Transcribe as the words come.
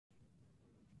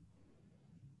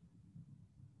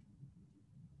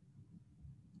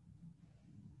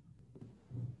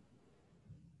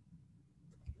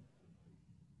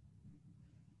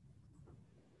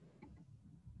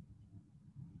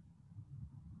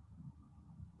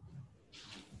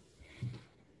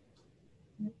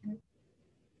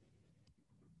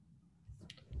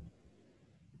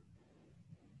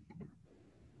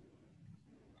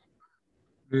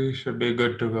We should be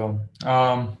good to go.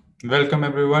 Welcome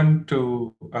everyone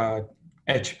to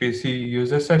HPC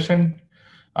user session.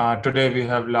 Today we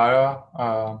have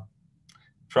Lara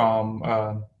from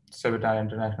Civitan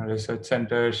International Research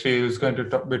Center. She is going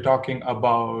to be talking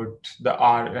about the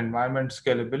R environment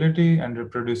scalability and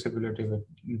reproducibility with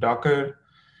Docker.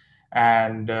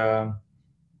 And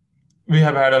we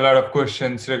have had a lot of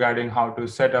questions regarding how to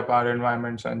set up our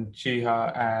environments on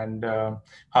Chiha and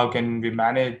how can we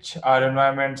manage our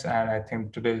environments. And I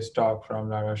think today's talk from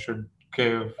Lara should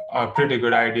give a pretty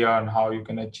good idea on how you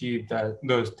can achieve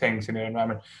those things in your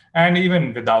environment. And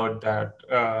even without that,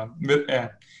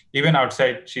 even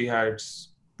outside Chiha, it's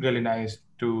really nice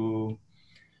to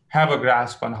have a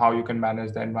grasp on how you can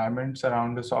manage the environments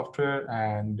around the software.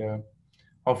 And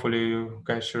hopefully you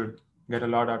guys should get a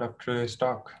lot out of today's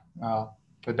talk.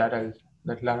 With that, I'll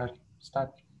let Lara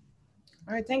start.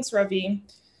 All right, thanks, Ravi.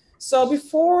 So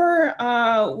before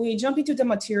we jump into the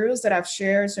materials that I've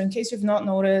shared, so in case you've not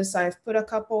noticed, I've put a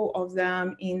couple of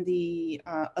them in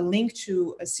a link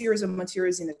to a series of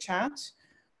materials in the chat.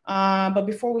 But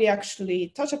before we actually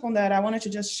touch upon that, I wanted to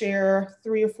just share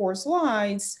 3 or 4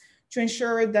 slides to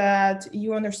ensure that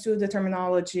you understood the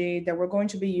terminology that we're going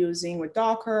to be using with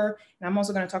Docker. And I'm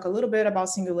also going to talk a little bit about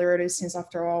Singularity, since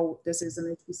after all, this is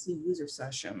an HPC user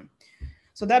session.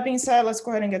 So that being said, let's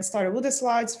go ahead and get started with the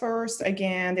slides first.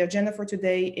 Again, the agenda for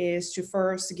today is to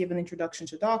first give an introduction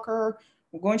to Docker.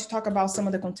 We're going to talk about some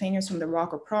of the containers from the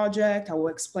Docker project. I will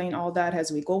explain all that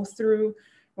as we go through.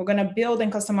 We're going to build and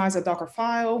customize a Docker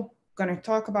file. We're going to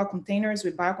talk about containers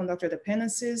with bioconductor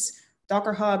dependencies,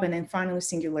 Docker Hub, and then finally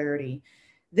Singularity.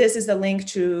 This is the link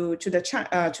to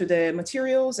the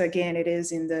materials. Again, it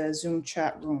is in the Zoom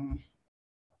chat room.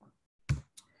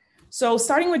 So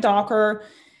starting with Docker,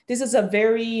 this is a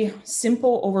very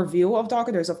simple overview of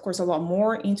Docker. There's of course a lot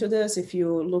more into this if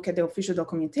you look at the official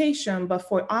documentation, but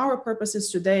for our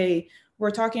purposes today,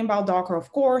 we're talking about Docker,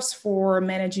 of course, for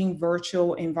managing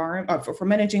virtual environment, for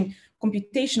managing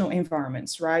computational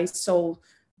environments, right? So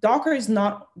Docker is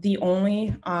not the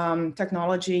only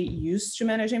technology used to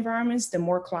manage environments. The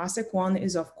more classic one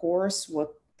is, of course,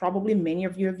 what probably many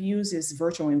of you have used is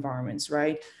virtual environments,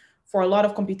 right? For a lot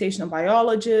of computational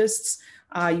biologists,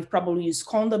 you've probably used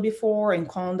Conda before, and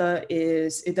Conda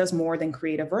it does more than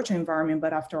create a virtual environment,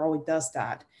 but after all, it does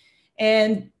that.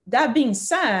 And that being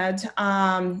said,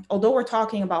 although we're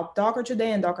talking about Docker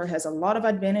today, and Docker has a lot of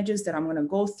advantages that I'm going to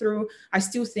go through, I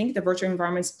still think the virtual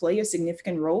environments play a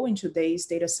significant role in today's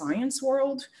data science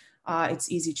world.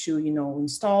 It's easy to,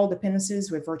 install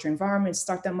dependencies with virtual environments,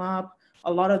 start them up.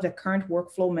 A lot of the current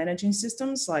workflow managing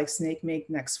systems like SnakeMake,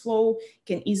 Nextflow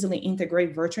can easily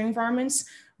integrate virtual environments,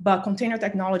 but container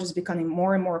technology is becoming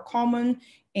more and more common,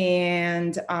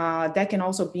 and that can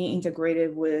also be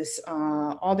integrated with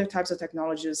other types of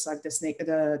technologies like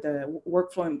the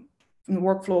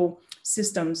workflow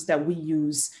systems that we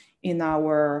use in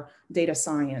our data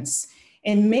science.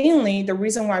 And mainly the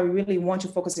reason why we really want to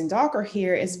focus in Docker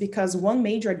here is because one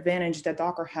major advantage that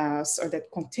Docker has, or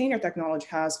that container technology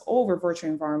has over virtual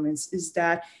environments, is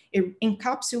that it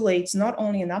encapsulates not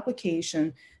only an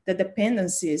application, the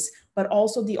dependencies, but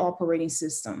also the operating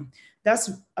system. That's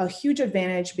a huge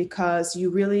advantage because you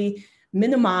really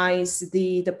minimize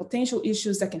the potential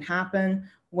issues that can happen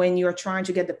when you're trying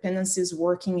to get dependencies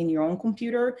working in your own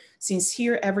computer, since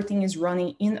here everything is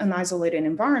running in an isolated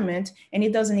environment and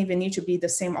it doesn't even need to be the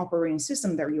same operating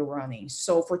system that you're running.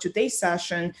 So for today's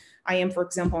session, I am, for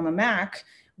example, on a Mac,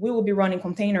 we will be running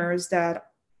containers that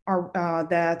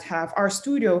have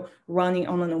RStudio running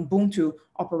on an Ubuntu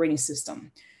operating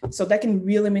system. So that can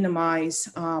really minimize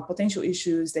potential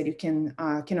issues that can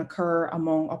occur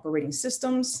among operating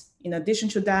systems. In addition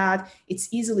to that, it's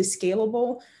easily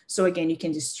scalable. So again, you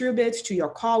can distribute to your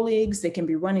colleagues. They can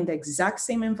be running the exact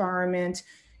same environment.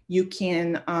 You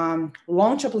can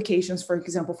launch applications, for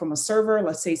example, from a server,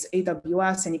 let's say it's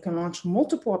AWS, and you can launch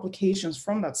multiple applications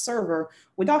from that server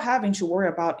without having to worry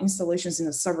about installations in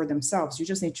the server themselves. You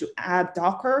just need to add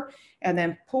Docker and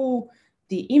then pull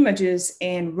the images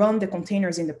and run the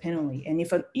containers independently. And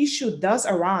if an issue does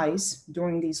arise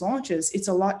during these launches, it's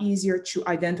a lot easier to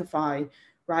identify,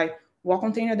 right, what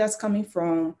container that's coming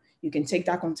from. You can take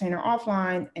that container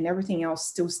offline and everything else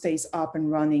still stays up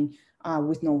and running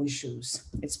with no issues.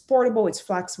 It's portable, it's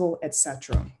flexible,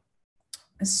 etc.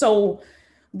 So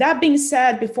that being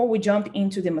said, before we jump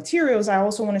into the materials, I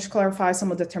also wanted to clarify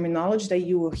some of the terminology that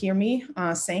you will hear me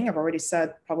saying. I've already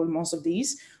said probably most of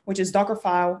these, which is Docker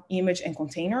file, image, and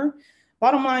container.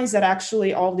 Bottom line is that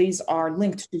actually all these are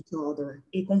linked to each other.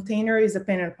 A container is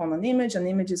dependent upon an image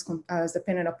is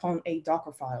dependent upon a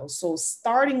Docker file. So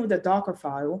starting with the Docker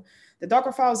file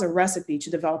is a recipe to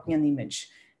developing an image.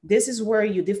 This is where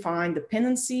you define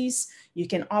dependencies. You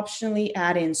can optionally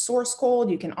add in source code.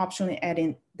 You can optionally add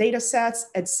in data sets,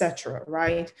 etc.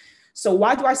 Right? So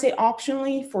why do I say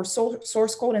optionally for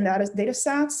source code and data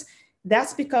sets?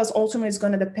 That's because ultimately it's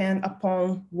going to depend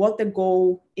upon what the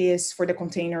goal is for the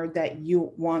container that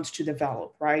you want to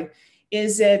develop, right?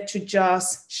 Is it to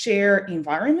just share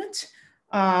environment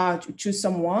to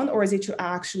someone, or is it to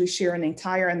actually share an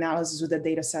entire analysis with the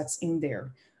data sets in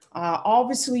there?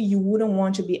 Obviously, you wouldn't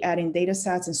want to be adding data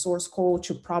sets and source code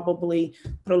to probably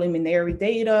preliminary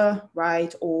data,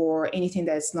 right? Or anything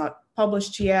that's not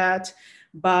published yet,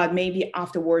 but maybe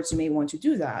afterwards you may want to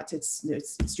do that. It's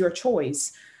your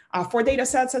choice. For data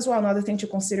sets as well, another thing to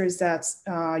consider is that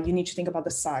you need to think about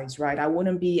the size, right? I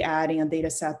wouldn't be adding a data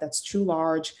set that's too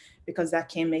large because that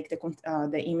can make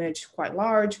the image quite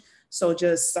large. So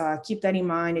just keep that in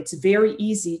mind. It's very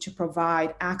easy to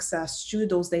provide access to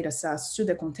those data sets to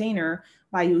the container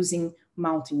by using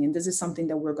mounting. And this is something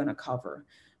that we're going to cover.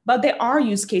 But there are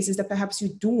use cases that perhaps you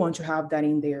do want to have that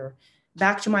in there.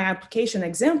 Back to my application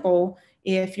example,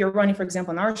 if you're running, for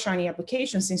example, an R Shiny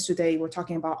application, since today we're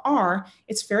talking about R,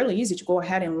 it's fairly easy to go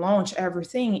ahead and launch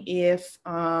everything if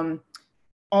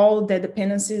all the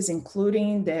dependencies,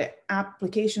 including the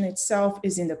application itself,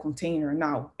 is in the container.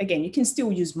 Now, again, you can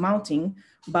still use mounting,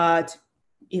 but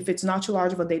if it's not too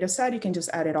large of a data set, you can just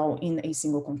add it all in a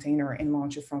single container and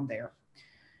launch it from there.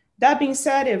 That being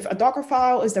said, if a Docker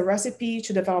file is the recipe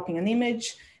to developing an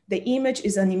image, the image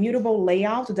is an immutable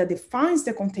layout that defines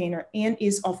the container and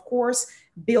is, of course,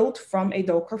 built from a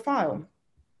Docker file.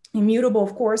 Immutable,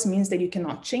 of course, means that you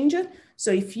cannot change it.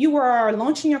 So if you are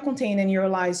launching a container and you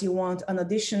realize you want an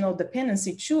additional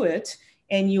dependency to it,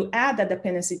 and you add that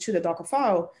dependency to the Docker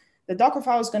file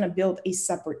is going to build a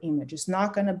separate image. It's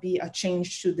not going to be a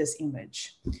change to this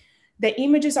image. The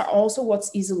images are also what's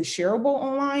easily shareable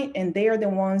online, and they are the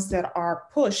ones that are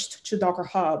pushed to Docker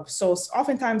Hub. So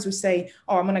oftentimes we say,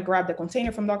 oh, I'm going to grab the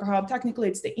container from Docker Hub. Technically,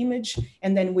 it's the image,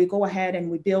 and then we go ahead and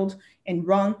we build and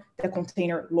run the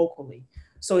container locally.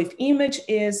 So if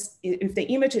the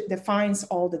image defines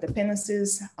all the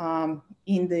dependencies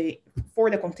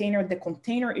for the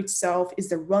container itself is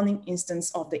the running instance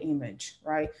of the image,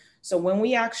 right? So when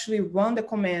we actually run the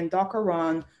command docker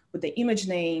run with the image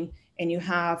name, and you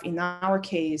have, in our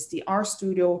case, the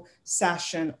RStudio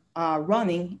session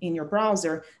running in your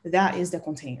browser, that is the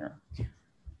container.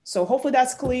 So hopefully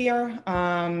that's clear.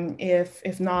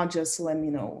 If not, just let me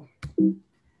know.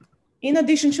 In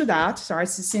addition to that,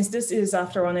 since this is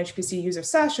after an HPC user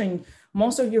session,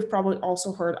 most of you have probably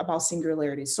also heard about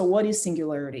Singularity. So what is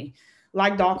Singularity?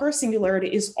 Like Docker, Singularity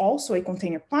is also a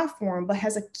container platform, but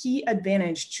has a key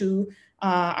advantage to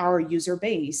our user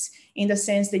base in the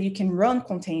sense that you can run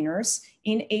containers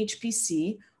in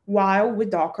HPC, while with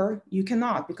Docker, you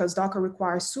cannot, because Docker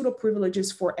requires pseudo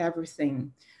privileges for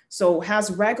everything. So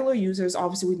as regular users,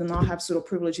 obviously we do not have pseudo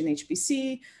privilege in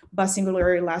HPC, but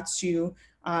Singularity lets you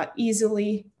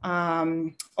easily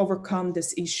overcome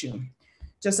this issue.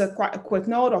 Just a quick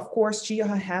note, of course, Gia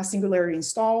has Singularity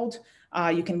installed.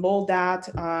 You can load that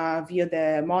via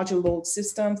the module load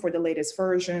system for the latest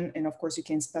version. And of course, you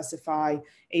can specify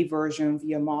a version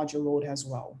via module load as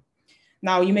well.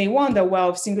 Now, you may wonder,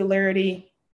 well, if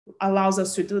Singularity allows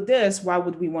us to do this, why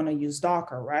would we want to use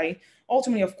Docker, right?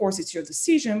 Ultimately, of course, it's your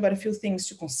decision, but a few things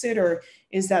to consider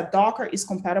is that Docker is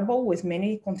compatible with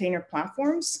many container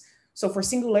platforms. So for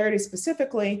Singularity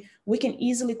specifically, we can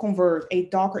easily convert a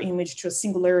Docker image to a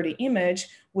Singularity image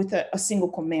with a single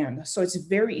command. So it's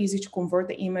very easy to convert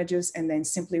the images and then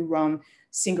simply run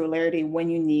Singularity when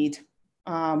you need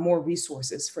more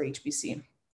resources for HPC.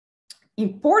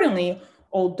 Importantly,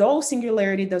 although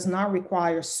Singularity does not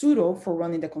require sudo for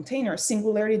running the container,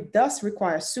 Singularity does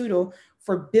require sudo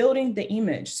for building the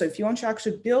image. So if you want to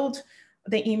actually build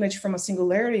the image from a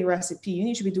Singularity recipe, you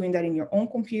need to be doing that in your own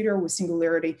computer with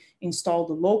Singularity installed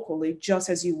locally, just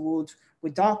as you would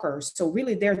with Docker. So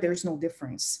really there's no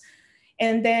difference.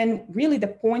 And then really the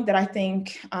point that I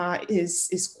think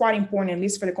is quite important, at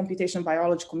least for the computational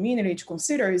biology community to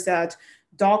consider, is that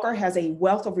Docker has a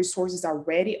wealth of resources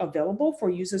already available for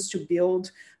users to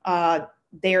build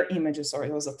their images. Sorry,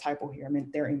 there was a typo here, I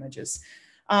meant their images.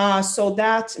 So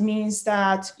that means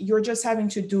that you're just having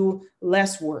to do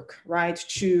less work, right?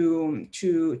 To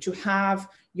have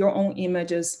your own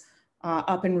images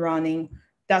up and running.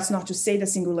 That's not to say that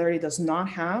Singularity does not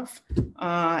have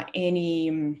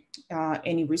any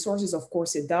resources. Of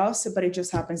course it does, but it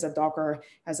just happens that Docker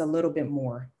has a little bit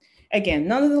more. Again,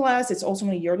 nonetheless, it's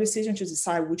ultimately your decision to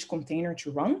decide which container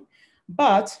to run.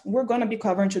 But we're going to be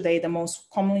covering today the most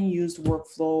commonly used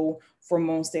workflow for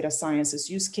most data sciences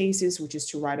use cases, which is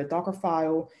to write a Docker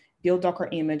file, build Docker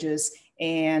images,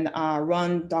 and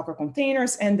run Docker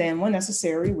containers, and then when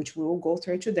necessary, which we will go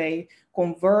through today,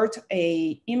 convert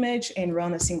a image and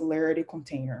run a Singularity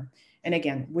container. And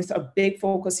again, with a big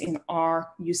focus in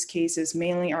our use cases,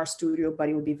 mainly our studio, but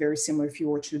it would be very similar if you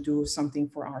were to do something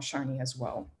for our Shiny as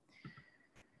well.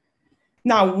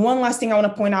 Now, one last thing I want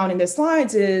to point out in the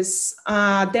slides is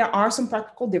there are some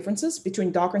practical differences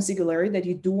between Docker and Singularity that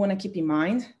you do want to keep in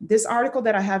mind. This article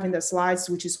that I have in the slides,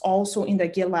 which is also in the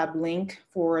GitLab link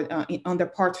for under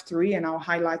part 3, and I'll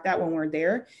highlight that when we're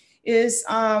there, is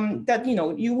that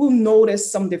you will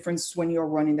notice some difference when you're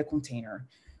running the container.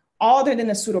 Other than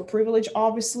a pseudo privilege,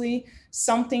 obviously,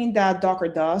 something that Docker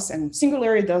does, and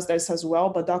Singularity does this as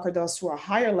well, but Docker does to a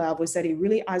higher level, is that it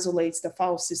really isolates the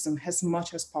file system as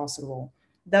much as possible.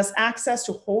 Thus, access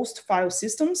to host file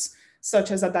systems,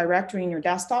 such as a directory in your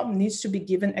desktop, needs to be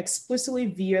given explicitly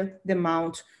via the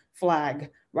mount flag,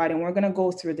 right? And we're gonna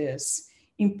go through this.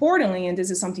 Importantly, and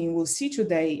this is something we'll see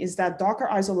today, is that Docker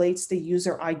isolates the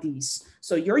user IDs.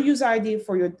 So your user ID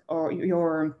for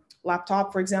your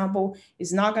laptop, for example,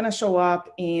 is not going to show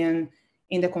up in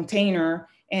the container.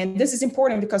 And this is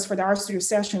important because for the RStudio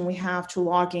session, we have to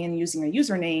log in using a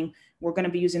username. We're going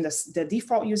to be using the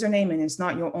default username, and it's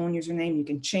not your own username. You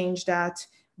can change that,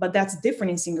 but that's different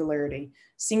in Singularity.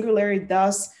 Singularity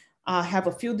does have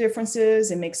a few differences.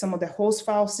 It makes some of the host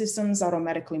file systems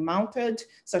automatically mounted,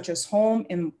 such as home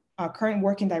and current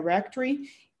working directory.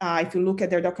 If you look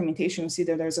at their documentation, you see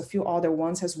that there's a few other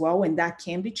ones as well, and that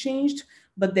can be changed.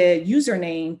 But the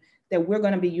username that we're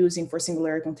going to be using for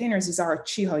Singularity containers is our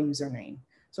Chiha username.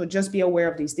 So just be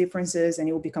aware of these differences, and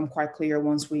it will become quite clear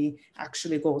once we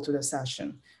actually go to the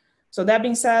session. So that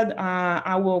being said,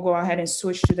 I will go ahead and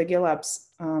switch to the GitLab's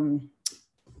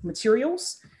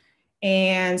materials.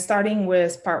 And starting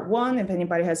with part 1, if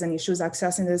anybody has any issues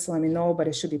accessing this, let me know, but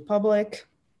it should be public.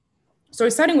 So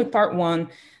starting with part 1,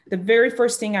 the very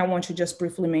first thing I want to just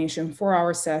briefly mention for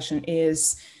our session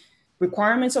is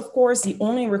requirements. Of course, the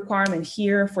only requirement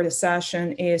here for the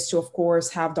session is to, of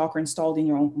course, have Docker installed in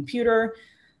your own computer.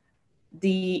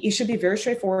 It should be very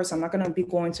straightforward, so I'm not going to be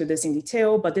going through this in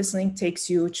detail, but this link takes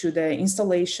you to the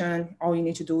installation. All you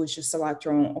need to do is just select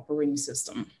your own operating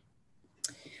system.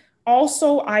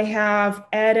 Also, I have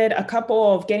added a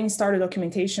couple of getting started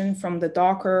documentation from the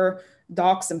Docker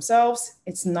docs themselves.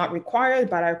 It's not required,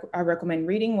 but I recommend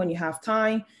reading when you have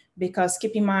time, because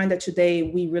keep in mind that today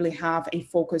we really have a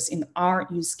focus in our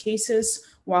use cases,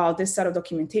 while this set of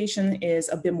documentation is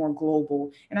a bit more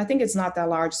global. And I think it's not that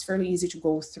large, it's fairly easy to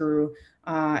go through,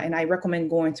 and I recommend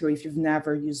going through if you've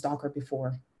never used Docker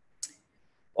before.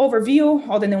 Overview,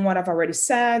 other than what I've already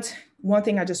said, one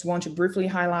thing I just want to briefly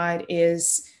highlight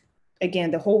is,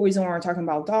 again, the whole reason why we're talking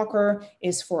about Docker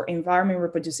is for environment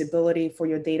reproducibility for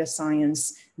your data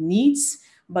science needs.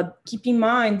 But keep in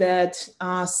mind that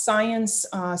science,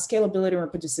 scalability, and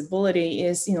reproducibility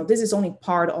is, this is only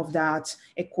part of that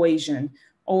equation.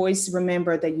 Always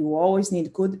remember that you always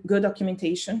need good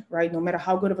documentation, right? No matter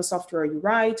how good of a software you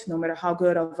write, no matter how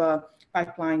good of a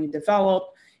pipeline you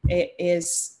develop, it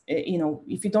is,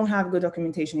 if you don't have good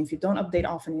documentation, if you don't update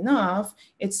often enough,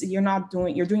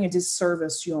 you're doing a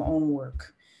disservice to your own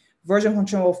work. Version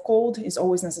control of code is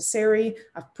always necessary.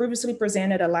 I've previously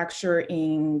presented a lecture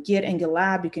in Git and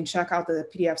GitLab. You can check out the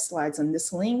PDF slides on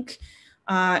this link.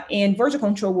 And version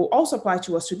control will also apply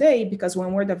to us today, because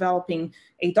when we're developing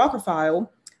a Docker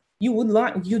file,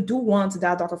 you do want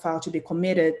that Docker file to be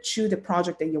committed to the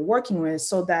project that you're working with,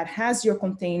 so that as your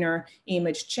container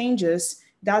image changes,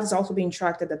 that is also being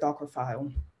tracked at the Docker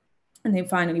file. And then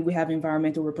finally, we have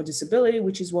environmental reproducibility,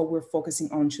 which is what we're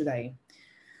focusing on today.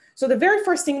 So the very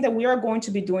first thing that we are going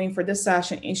to be doing for this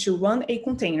session is to run a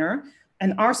container,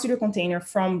 an RStudio container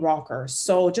from Rocker.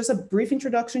 So just a brief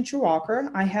introduction to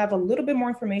Rocker. I have a little bit more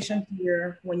information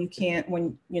here when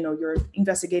you're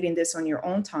investigating this on your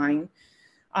own time.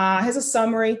 As a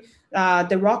summary,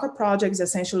 the Rocker project is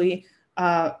essentially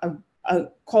a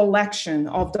collection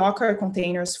of Docker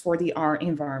containers for the R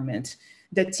environment.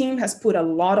 The team has put a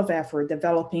lot of effort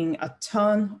developing a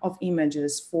ton of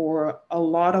images for a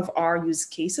lot of R use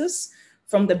cases,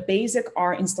 from the basic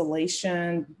R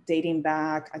installation dating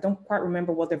back. I don't quite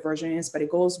remember what the version is, but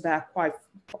it goes back quite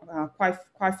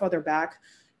further back,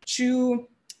 to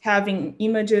having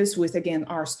images with, again,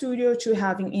 RStudio, to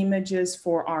having images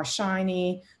for R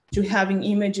Shiny, to having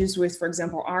images with, for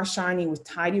example, R Shiny with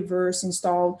Tidyverse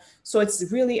installed. So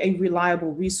it's really a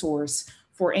reliable resource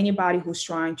for anybody who's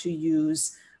trying to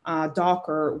use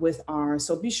Docker with R.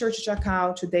 So be sure to check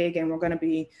out today. Again, we're going to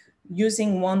be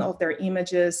using one of their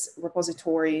images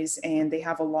repositories, and they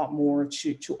have a lot more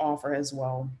to offer as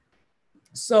well.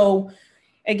 So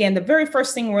Again, the very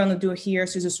first thing we're going to do here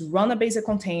is to just run a basic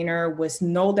container with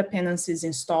no dependencies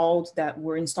installed that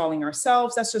we're installing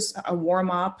ourselves. That's just a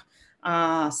warm-up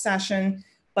session.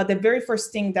 But the very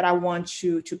first thing that I want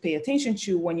you to pay attention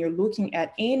to when you're looking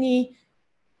at any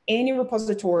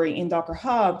repository in Docker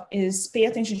Hub is pay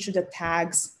attention to the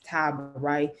tags tab,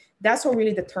 right? That's what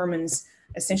really determines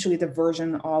essentially the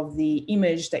version of the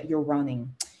image that you're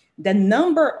running. The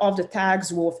number of the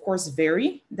tags will, of course,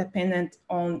 vary depending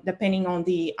on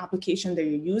the application that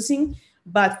you're using.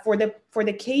 But for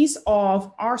the case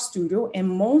of RStudio and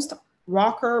most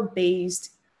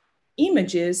Rocker-based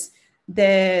images,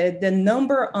 the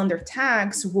number under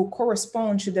tags will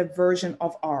correspond to the version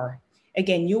of R.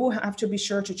 Again, you will have to be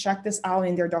sure to check this out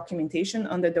in their documentation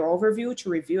under the overview to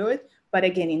review it. But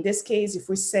again, in this case, if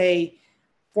we say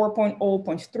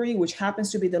 4.0.3, which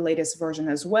happens to be the latest version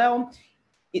as well,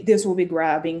 this will be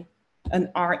grabbing an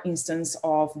R instance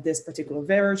of this particular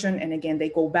version. And again, they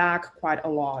go back quite a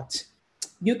lot.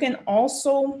 You can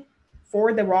also,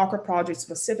 for the Rocker project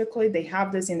specifically, they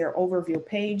have this in their overview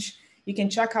page. You can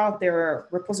check out their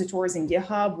repositories in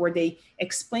GitHub where they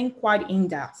explain quite in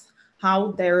depth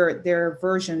how their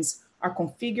versions are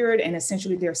configured. And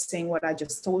essentially they're saying what I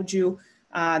just told you,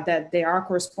 that they are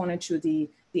corresponding to the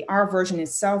R version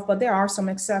itself, but there are some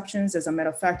exceptions. As a matter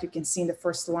of fact, you can see in the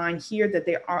first line here that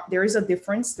there is a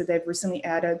difference that they've recently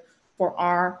added for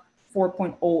R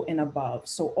 4.0 and above.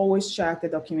 So always check the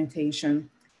documentation.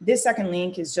 This second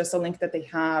link is just a link that they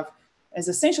have as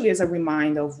essentially as a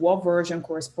reminder of what version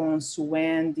corresponds to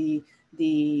when the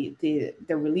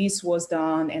release was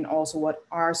done and also what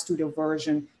RStudio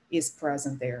version is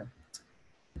present there.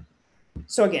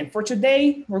 So again, for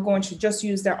today, we're going to just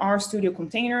use the RStudio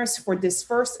containers. For this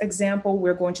first example,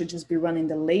 we're going to just be running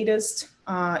the latest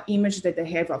image that they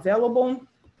have available.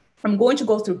 I'm going to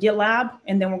go through GitLab,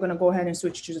 and then we're going to go ahead and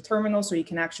switch to the terminal so you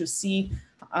can actually see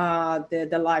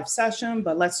the live session,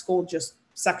 but let's go just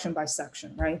section by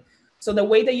section, right? So the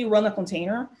way that you run a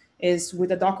container is with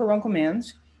the Docker run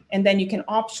command, and then you can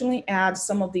optionally add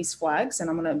some of these flags, and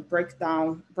I'm going to break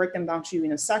them down to you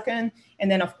in a second.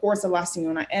 And then, of course, the last thing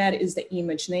you want to add is the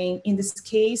image name. In this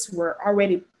case, we're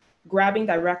already grabbing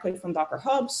directly from Docker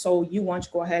Hub, so you want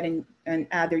to go ahead and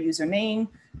add their username,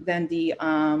 then the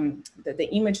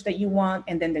image that you want,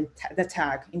 and then the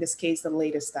tag. In this case, the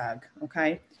latest tag.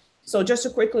 Okay. So just to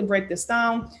quickly break this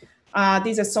down.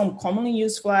 These are some commonly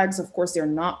used flags. Of course, they're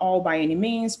not all by any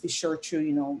means. Be sure to,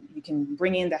 you can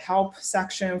bring in the help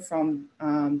section from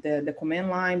the command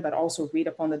line, but also read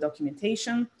upon the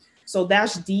documentation. So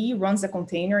 -D runs the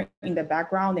container in the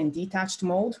background in detached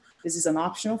mode. This is an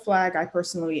optional flag. I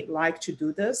personally like to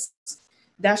do this.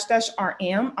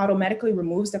 --RM automatically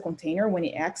removes the container when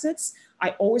it exits. I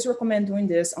always recommend doing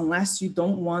this unless you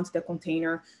don't want the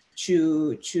container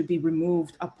to be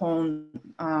removed upon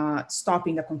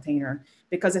stopping the container.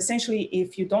 Because essentially,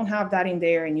 if you don't have that in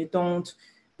there and you don't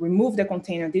remove the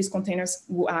container, these containers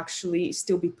will actually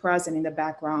still be present in the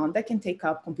background. That can take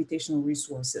up computational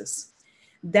resources.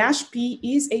 -P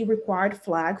is a required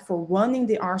flag for running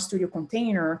the RStudio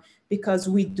container because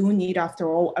we do need, after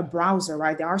all, a browser,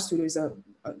 right? The RStudio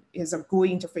is a GUI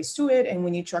interface to it, and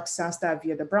we need to access that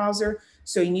via the browser.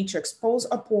 So you need to expose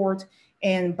a port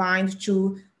and bind to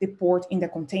the port in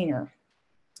the container.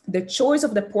 The choice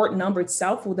of the port number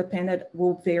itself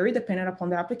will vary depending upon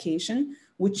the application.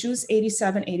 We choose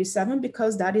 8787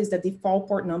 because that is the default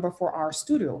port number for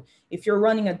RStudio. If you're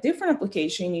running a different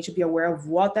application, you need to be aware of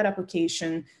what that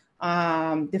application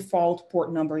default port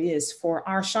number is. For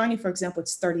RShiny, for example,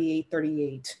 it's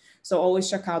 3838. So always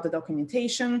check out the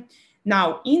documentation. Now,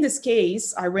 in this case,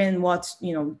 I ran what,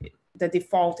 the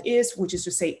default is, which is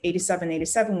to say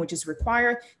 8787, which is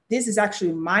required. This is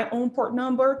actually my own port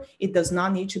number. It does not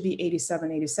need to be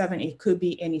 8787. It could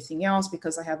be anything else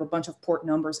because I have a bunch of port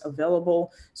numbers available.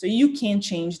 So you can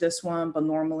change this one, but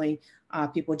normally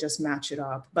people just match it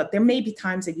up. But there may be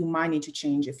times that you might need to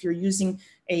change. If you're using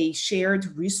a shared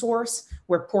resource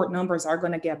where port numbers are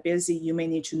going to get busy, you may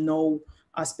need to know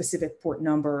a specific port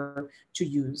number to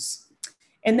use.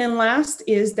 And then last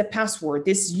is the password.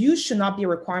 This use should not be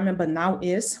a requirement, but now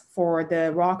is for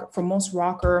most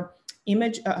Rocker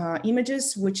images,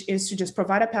 which is to just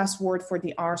provide a password for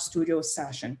the RStudio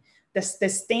session. The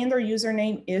standard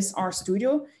username is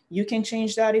RStudio. You can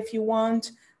change that if you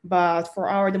want, but for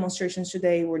our demonstrations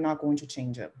today, we're not going to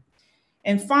change it.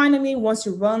 And finally, once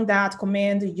you run that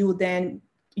command,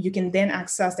 you can then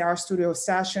access the RStudio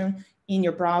session in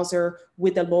your browser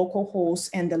with the local host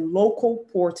and the local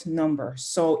port number.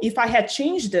 So if I had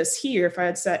changed this here, if I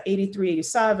had said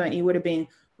 8387, it would have been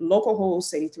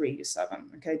localhost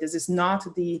 8387, okay? This is not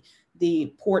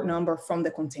the port number from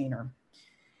the container.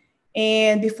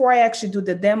 And before I actually do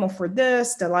the demo for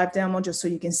this, the live demo, just so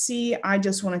you can see, I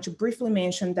just wanted to briefly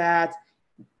mention that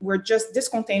this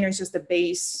container is just the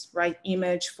base, right,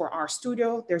 image for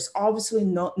RStudio. There's obviously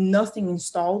nothing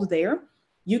installed there.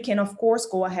 You can, of course,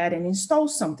 go ahead and install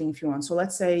something if you want. So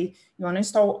let's say you want to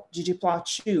install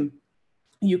ggplot2.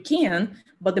 You can,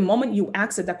 but the moment you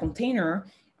exit that container,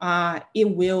 it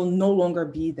will no longer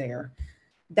be there.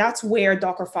 That's where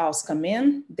Docker files come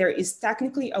in. There is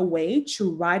technically a way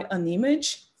to write an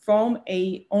image from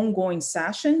an ongoing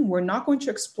session. We're not going to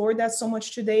explore that so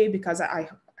much today because I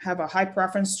have a high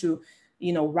preference to,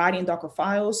 writing Docker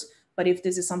files. But if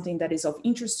this is something that is of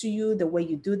interest to you, the way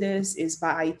you do this is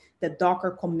by the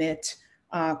Docker commit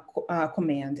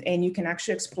command. And you can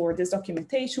actually explore this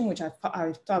documentation, which I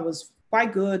thought was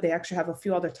quite good. They actually have a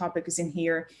few other topics in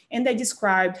here, and they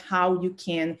described how you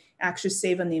can actually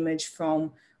save an image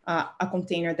from a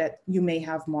container that you may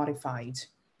have modified.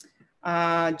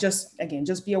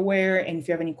 Just be aware. And if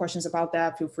you have any questions about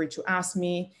that, feel free to ask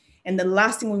me. And the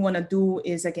last thing we want to do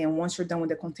is, again, once you're done with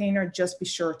the container, just be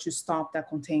sure to stop that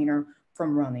container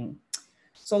from running.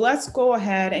 So let's go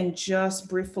ahead and just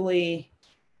briefly,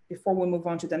 before we move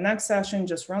on to the next session,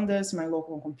 just run this in my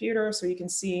local computer so you can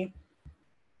see.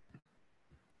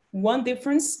 One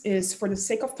difference is, for the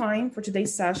sake of time for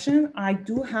today's session, I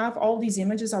do have all these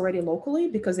images already locally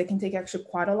because they can take actually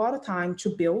quite a lot of time to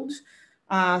build.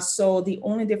 So the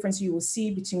only difference you will see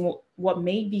between what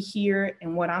may be here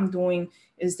and what I'm doing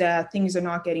is that things are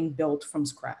not getting built from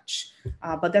scratch.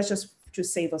 But that's just to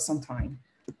save us some time.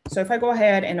 So if I go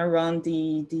ahead and I run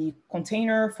the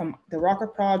container from the Rocker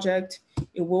project,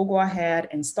 it will go ahead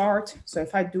and start. So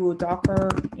if I do Docker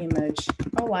image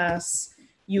ls,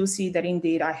 you'll see that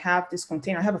indeed I have this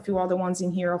container. I have a few other ones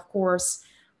in here, of course,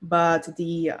 but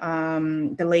the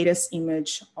latest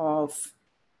image of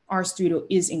RStudio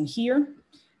is in here.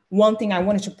 One thing I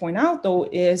wanted to point out, though,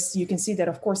 is you can see that,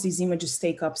 of course, these images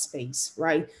take up space,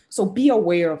 right? So be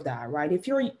aware of that, right?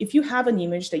 If you have an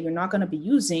image that you're not going to be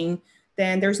using,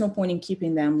 then there's no point in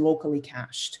keeping them locally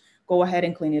cached. Go ahead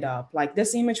and clean it up. Like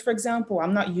this image, for example,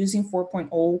 I'm not using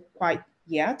 4.0 quite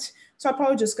yet. So I'm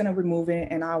probably just going to remove it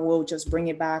and I will just bring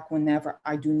it back whenever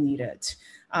I do need it.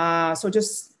 So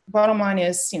just bottom line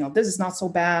is, this is not so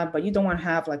bad, but you don't want to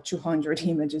have like 200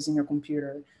 images in your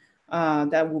computer.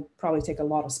 That will probably take a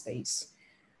lot of space.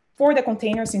 For the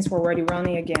container, since we're already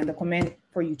running, again, the command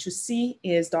for you to see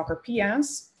is Docker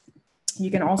PS. You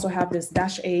can also have this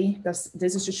 -A.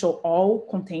 This is to show all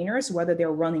containers, whether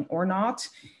they're running or not.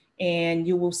 And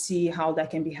you will see how that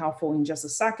can be helpful in just a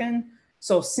second.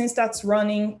 So since that's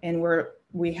running and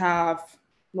we have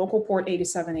local port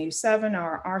 8787,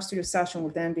 our RStudio session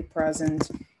will then be present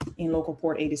in local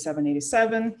port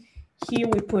 8787. Here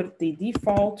we put the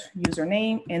default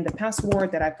username and the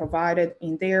password that I provided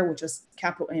in there, which is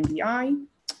capital MBI.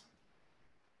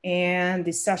 And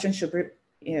the session should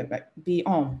be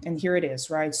on, and here it is,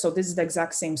 right? So this is the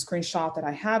exact same screenshot that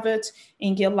I have it.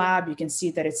 In GitLab, you can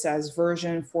see that it says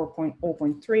version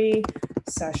 4.0.3,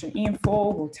 session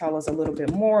info will tell us a little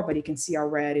bit more, but you can see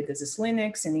already this is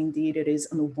Linux, and indeed it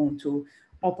is an Ubuntu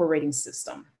operating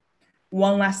system.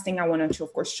 One last thing I wanted to,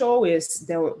 of course, show is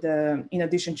in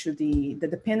addition to the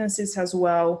dependencies as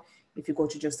well, if you go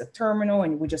to just the terminal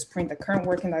and we just print the current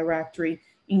working directory,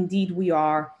 indeed we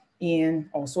are in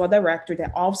also a directory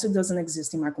that also doesn't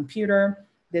exist in my computer.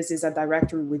 This is a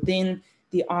directory within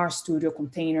the RStudio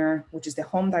container, which is the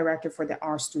home directory for the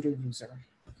RStudio user.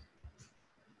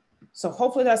 So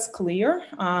hopefully that's clear.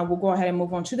 We'll go ahead and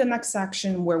move on to the next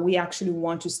section where we actually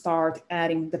want to start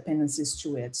adding dependencies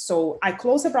to it. So I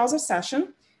closed the browser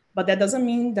session, but that doesn't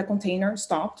mean the container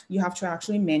stopped. You have to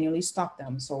actually manually stop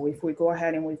them. So if we go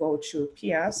ahead and we go to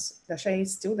PS-A,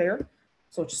 it's still there.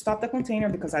 So to stop the container,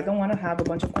 because I don't want to have a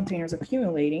bunch of containers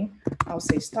accumulating, I'll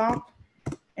say stop.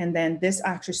 And then this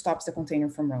actually stops the container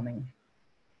from running.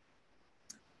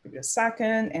 Give it a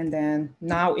second, and then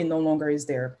now it no longer is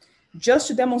there. Just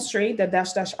to demonstrate the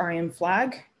 --rm flag,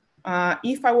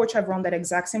 if I were to have run that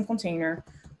exact same container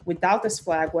without this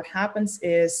flag, what happens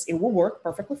is it will work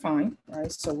perfectly fine,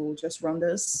 right? So we'll just run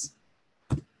this.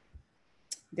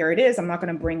 There it is. I'm not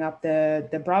going to bring up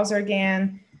the browser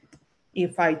again.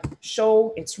 If I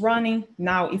show it's running,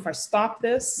 now if I stop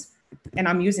this and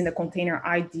I'm using the container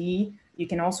ID, you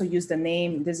can also use the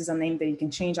name. This is a name that you can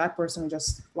change. I personally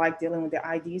just like dealing with the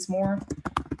IDs more.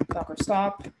 Docker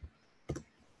stop.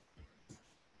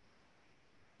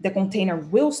 The container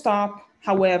will stop.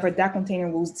 However, that container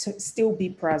will still be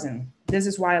present. This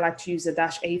is why I like to use the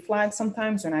 -A flag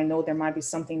sometimes when I know there might be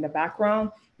something in the background.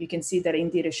 You can see that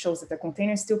indeed it shows that the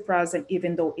container is still present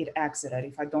even though it exited.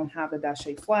 If I don't have the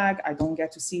 -A flag, I don't get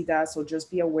to see that. So just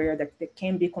be aware that there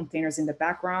can be containers in the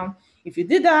background. If you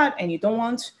did that and you don't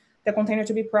want the container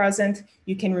to be present,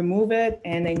 you can remove it,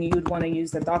 and then you'd want to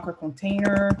use the Docker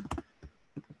container.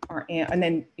 And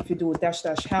then if you do a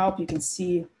 --help, you can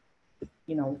see,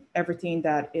 you know, everything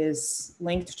that is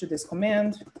linked to this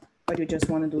command, but you just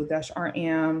want to do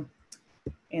 -rm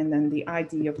and then the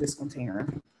ID of this container.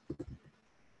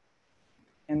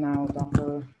 And now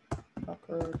Docker,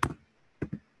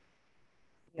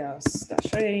 yes,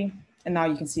 -a, and now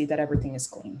you can see that everything is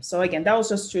clean. So again, that was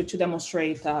just to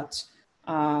demonstrate that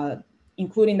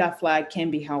including that flag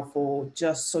can be helpful,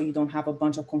 just so you don't have a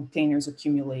bunch of containers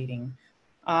accumulating.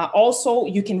 Also,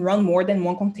 you can run more than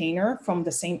one container from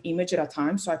the same image at a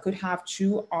time. So I could have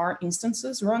 2 R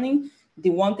instances running.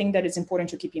 The one thing that is important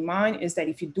to keep in mind is that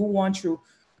if you do want to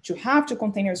have 2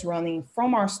 containers running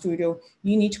from RStudio,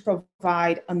 you need to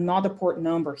provide another port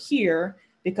number here,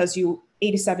 because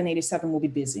 8787 will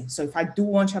be busy. So if I do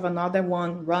want to have another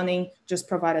one running, just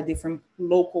provide a different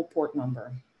local port number.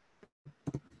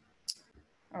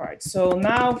 All right, so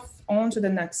now on to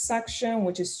the next section,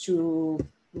 which is to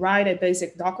write a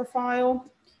basic Docker file.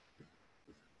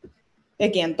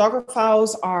 Again, Docker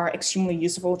files are extremely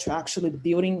useful to actually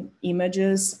building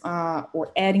images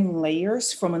or adding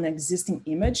layers from an existing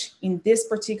image. In this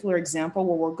particular example,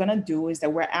 what we're gonna do is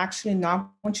that we're actually not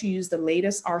going to use the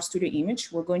latest RStudio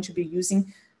image. We're going to be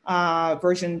using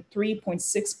version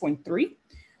 3.6.3.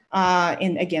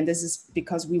 And again, this is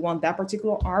because we want that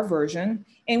particular R version,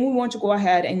 and we want to go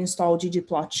ahead and install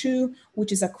ggplot2,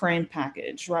 which is a CRAN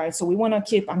package, right? So we want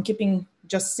to I'm keeping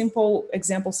just simple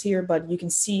examples here, but you can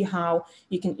see how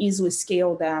you can easily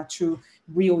scale that to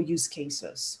real use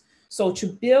cases. So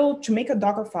to make a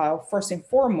Docker file, first and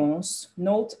foremost,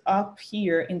 note up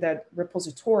here in that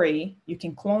repository, you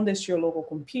can clone this to your local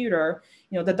computer.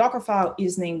 You know, the Docker file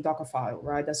is named Docker file,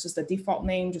 right? That's just the default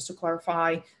name, just to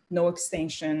clarify, no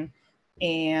extension.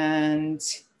 And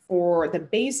for the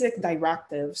basic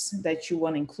directives that you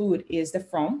want to include is the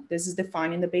from. This is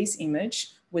defined in the base image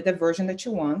with the version that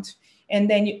you want. And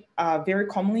then very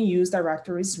commonly used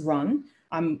directory is run.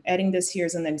 I'm adding this here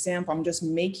as an example. I'm just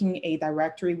making a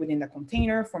directory within the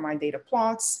container for my data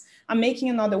plots. I'm making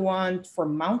another one for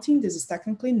mounting. This is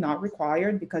technically not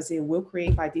required because it will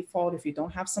create by default if you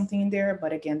don't have something in there.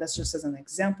 But again, that's just as an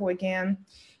example again.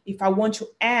 If I want to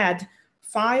add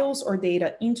files or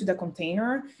data into the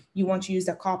container, you want to use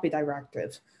the copy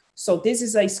directive. So this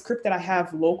is a script that I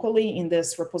have locally in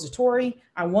this repository.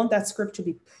 I want that script to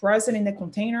be present in the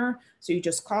container. So you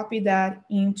just copy that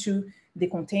into the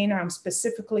container. I'm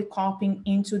specifically copying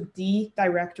into the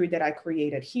directory that I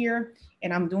created here.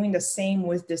 And I'm doing the same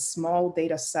with this small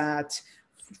data set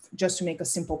just to make a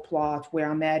simple plot where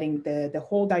I'm adding the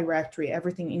whole directory,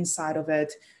 everything inside of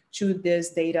it, to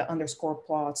this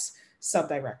data_plots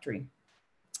subdirectory.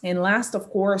 And last, of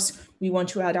course, we want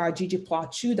to add our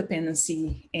ggplot2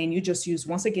 dependency, and you just use,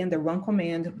 once again, the run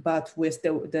command, but with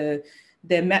the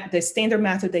standard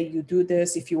method that you do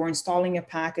this if you are installing a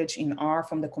package in R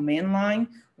from the command line,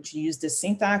 which you use the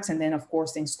syntax, and then of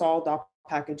course the install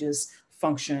packages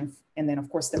function, and then of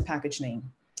course the package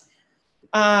name.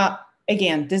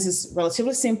 Again, this is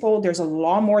relatively simple. There's a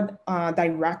lot more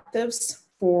directives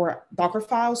for Docker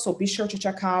files, so be sure to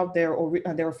check out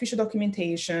their official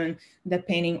documentation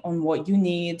depending on what you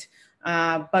need.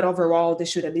 But overall,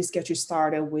 this should at least get you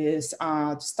started with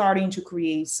starting to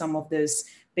create some of these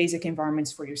basic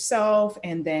environments for yourself,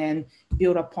 and then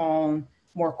build upon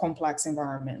more complex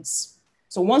environments.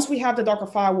 So once we have the Docker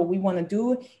file, what we want to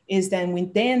do is we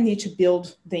need to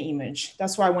build the image.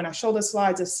 That's why when I showed the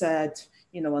slides, I said,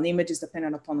 you know, an image is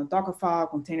dependent upon a Docker file,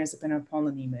 container is dependent upon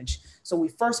an image. So we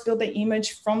first build the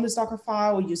image from this Docker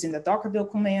file using the Docker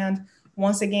build command.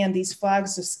 Once again, these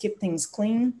flags just keep things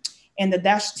clean. And the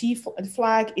 -t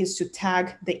flag is to tag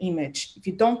the image. If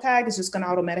you don't tag, it's just going to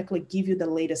automatically give you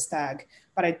the latest tag.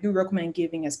 But I do recommend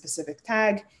giving a specific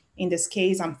tag. In this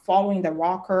case, I'm following the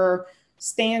Rocker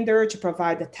standard to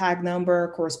provide the tag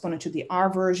number corresponding to the R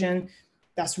version.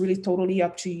 That's really totally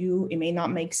up to you. It may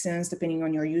not make sense depending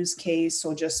on your use case.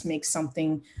 So just make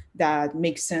something that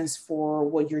makes sense for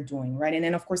what you're doing, right? And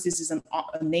then of course, this is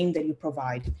a name that you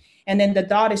provide. And then the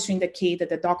dot is to indicate that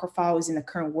the Docker file is in the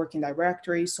current working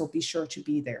directory. So be sure to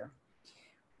be there.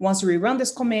 Once we run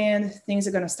this command, things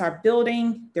are going to start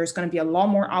building. There's going to be a lot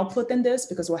more output than this,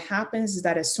 because what happens is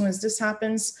that as soon as this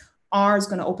happens, R is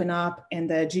going to open up and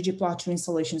the ggplot2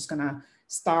 installation is going to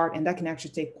start, and that can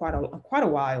actually take quite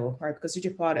a while, right? Because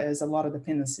ggplot has a lot of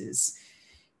dependencies.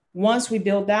 Once we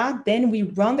build that, then we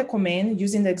run the command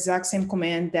using the exact same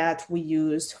command that we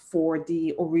used for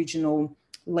the original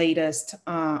latest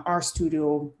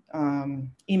RStudio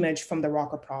image from the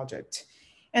Rocker project.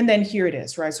 And then here it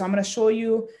is, right? So I'm going to show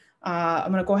you,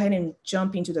 I'm going to go ahead and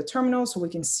jump into the terminal so we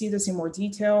can see this in more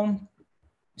detail.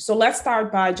 So let's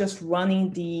start by just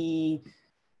running the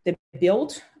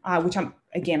build, which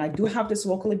I do have this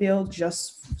locally built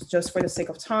just for the sake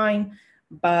of time.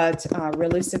 But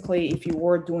realistically, if you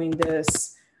were doing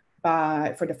this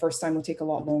for the first time, it will take a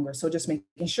lot longer. So just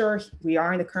making sure we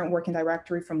are in the current working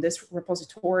directory from this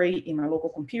repository in my local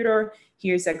computer.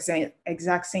 Here's the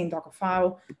exact same Docker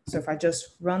file. So if I just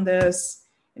run this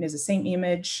and it's the same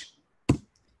image,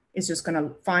 it's just going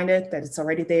to find it that it's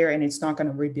already there and it's not going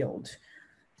to rebuild.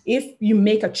 If you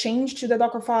make a change to the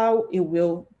Docker file, it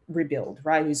will rebuild,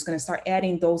 right? It's going to start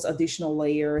adding those additional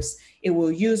layers. It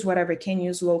will use whatever it can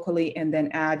use locally and then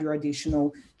add your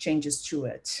additional changes to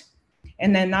it.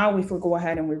 And then now if we go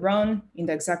ahead and we run in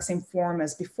the exact same form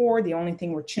as before, the only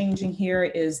thing we're changing here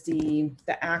is the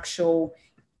actual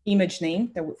image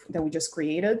name that we just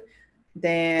created.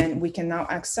 Then we can now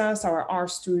access our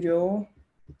RStudio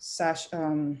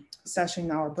session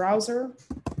in our browser.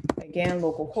 Again,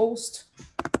 localhost,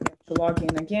 log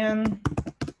in again.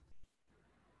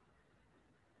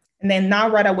 And then now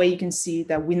right away, you can see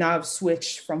that we now have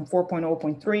switched from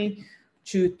 4.0.3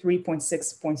 to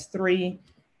 3.6.3.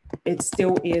 It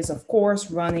still is, of course,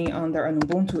 running under an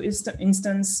Ubuntu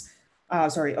instance,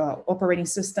 operating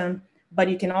system. But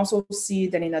you can also see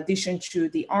that in addition to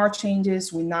the R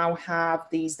changes, we now have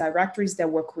these directories that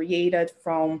were created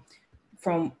from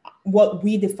what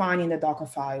we define in the Docker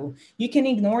file. You can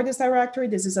ignore this directory.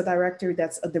 This is a directory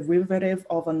that's a derivative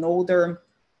of an older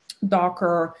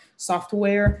Docker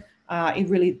software. It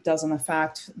really doesn't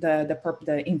affect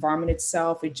the environment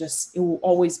itself. It will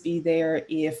always be there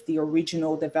if the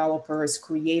original developers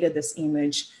created this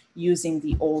image using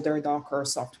the older Docker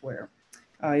software.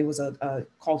 It was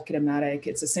called Kinematic.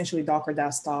 It's essentially Docker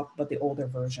Desktop, but the older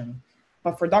version.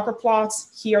 But for Docker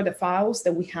plots, here are the files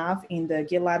that we have in the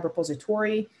GitLab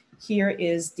repository. Here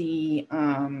is the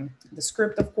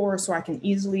script, of course, so I can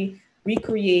easily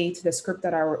recreate the script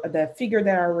the figure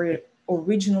that I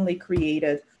originally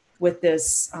created with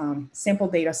this sample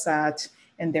data set.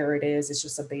 And there it is. It's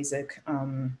just a basic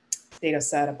data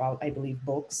set about, I believe,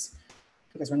 books,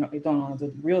 because we don't want to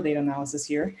do real data analysis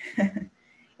here.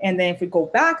 And then if we go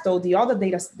back though, the other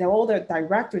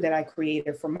directory that I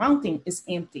created for mounting is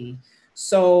empty.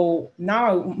 So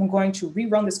now I'm going to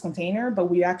rerun this container, but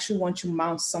we actually want to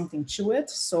mount something to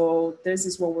it. So this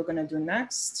is what we're going to do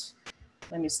next.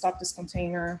 Let me stop this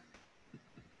container.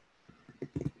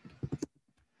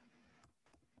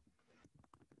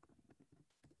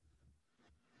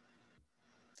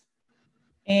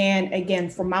 And again,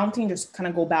 for mounting, just kind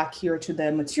of go back here to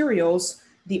the materials.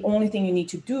 The only thing you need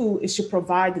to do is to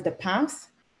provide the path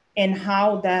and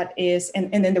how that is,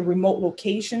 and then the remote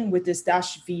location with this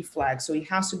 -v flag. So it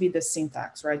has to be the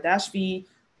syntax, right? -v,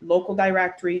 local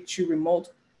directory to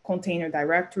remote container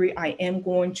directory. I am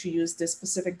going to use this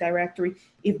specific directory.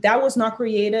 If that was not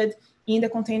created in the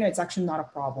container, it's actually not a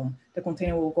problem. The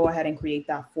container will go ahead and create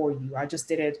that for you. I just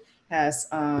did it as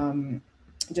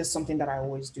just something that I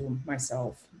always do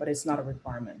myself, but it's not a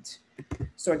requirement.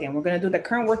 So again, we're going to do the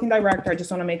current working directory. I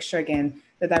just want to make sure, again,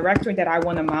 the directory that I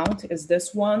want to mount is this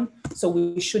one. So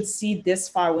we should see this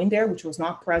file in there, which was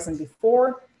not present before.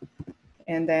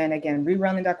 And then again,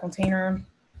 rerunning that container.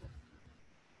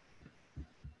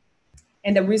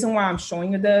 And the reason why I'm showing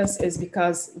you this is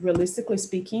because realistically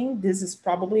speaking, this is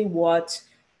probably what,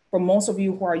 for most of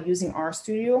you who are using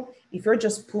RStudio, if you're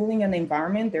just pulling an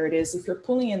environment, there it is. If you're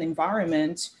pulling an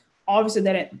environment, obviously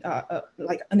that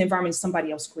like an environment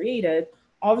somebody else created,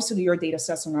 obviously your data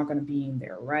sets are not going to be in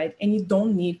there, right? And you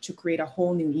don't need to create a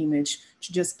whole new image to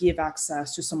just give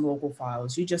access to some local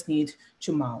files. You just need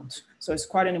to mount. So it's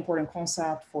quite an important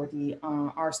concept for the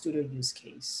RStudio use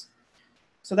case.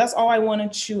 So that's all I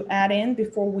wanted to add in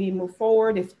before we move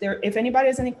forward. If anybody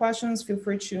has any questions, feel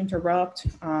free to interrupt.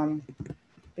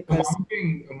 Because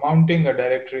mounting a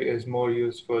directory is more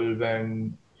useful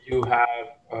when you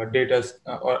have data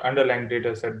or underlying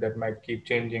data set that might keep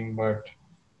changing, but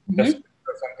the script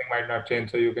or something might not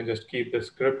change. So you can just keep the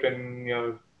script in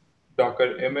your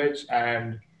Docker image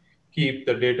and keep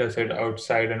the data set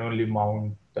outside and only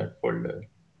mount that folder.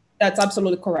 That's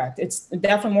absolutely correct. It's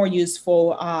definitely more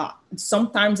useful.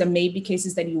 Sometimes there may be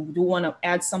cases that you do want to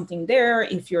add something there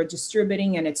if you're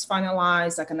distributing and it's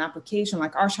finalized, like an application,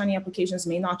 like our Shiny applications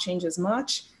may not change as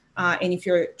much. And if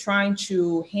you're trying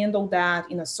to handle that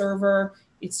in a server,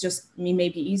 it may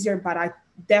be easier, but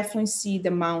definitely see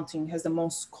the mounting as the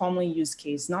most commonly used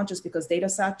case, not just because data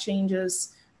set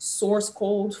changes, source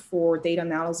code for data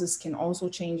analysis can also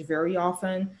change very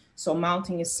often. So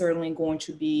mounting is certainly going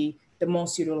to be the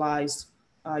most utilized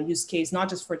use case, not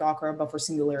just for Docker, but for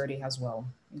Singularity as well,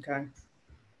 okay?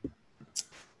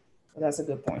 So that's a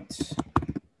good point.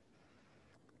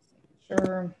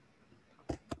 Sure.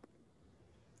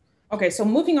 Okay, so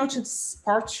moving on to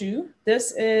part 2,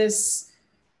 this is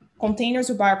containers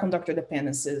with bioconductor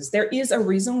dependencies. There is a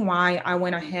reason why I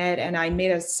went ahead and I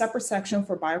made a separate section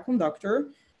for bioconductor,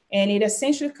 and it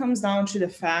essentially comes down to the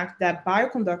fact that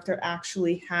bioconductor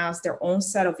actually has their own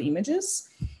set of images.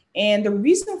 And the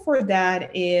reason for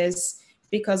that is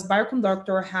because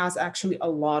bioconductor has actually a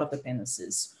lot of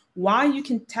dependencies. While you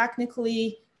can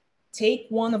technically take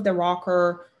one of the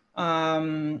Rocker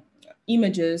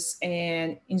images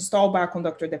and install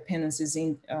bioconductor dependencies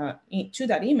into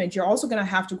that image, you're also going to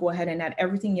have to go ahead and add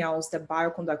everything else that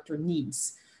bioconductor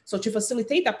needs. So to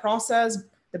facilitate that process,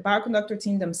 the bioconductor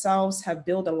team themselves have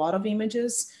built a lot of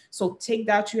images. So take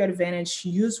that to your advantage,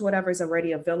 use whatever is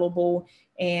already available.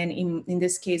 And in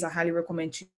this case, I highly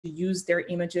recommend to use their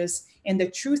images. And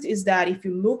the truth is that if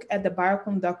you look at the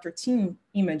bioconductor team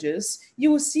images,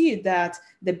 you will see that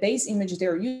the base image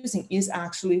they're using is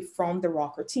actually from the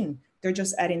Rocker team. They're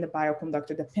just adding the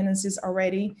bioconductor dependencies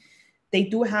already. They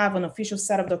do have an official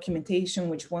set of documentation,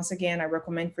 which once again, I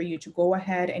recommend for you to go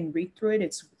ahead and read through it.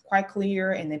 It's quite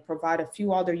clear, and they provide a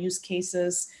few other use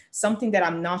cases, something that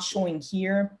I'm not showing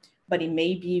here, but it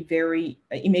may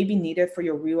be needed for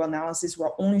your real analysis.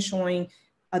 We're only showing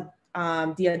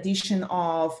the addition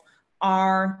of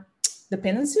R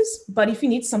dependencies, but if you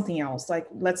need something else, like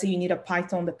let's say you need a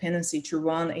Python dependency to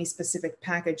run a specific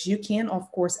package, you can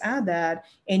of course add that,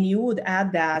 and you would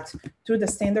add that through the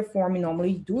standard form you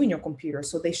normally do in your computer.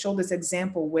 So they show this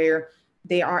example where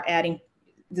they are adding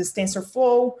this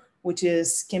TensorFlow, which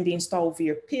can be installed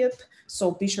via pip.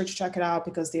 So be sure to check it out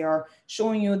because they are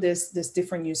showing you this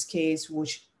different use case,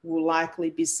 which will likely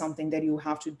be something that you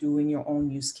have to do in your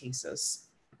own use cases.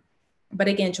 But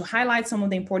again, to highlight some of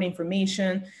the important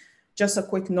information, just a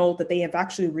quick note that they have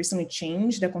actually recently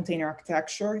changed the container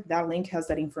architecture. That link has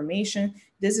that information.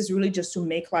 This is really just to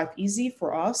make life easy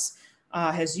for us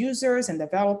as users and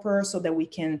developers so that we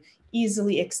can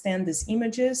easily extend these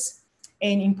images.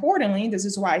 And importantly, this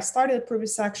is why I started the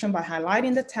previous section by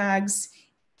highlighting the tags.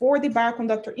 For the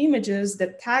bioconductor images, the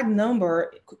tag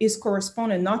number is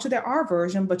corresponding not to the R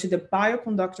version, but to the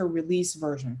bioconductor release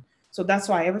version. So that's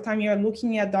why every time you're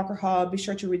looking at Docker Hub, be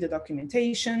sure to read the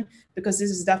documentation because this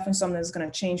is definitely something that's going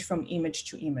to change from image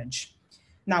to image.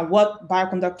 Now, what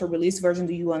bioconductor release version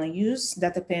do you want to use?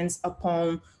 That depends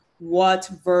upon what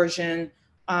version,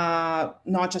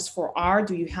 not just for R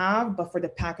do you have, but for the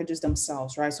packages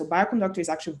themselves, right? So bioconductor is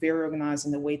actually very organized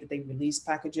in the way that they release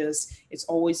packages. It's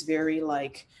always very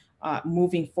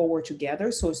moving forward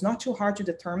together. So it's not too hard to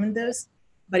determine this,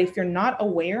 but if you're not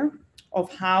aware of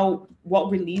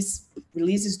what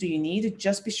releases do you need,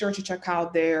 just be sure to check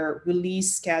out their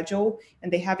release schedule.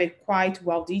 And they have it quite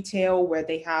well detailed where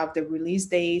they have the release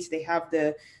date, they have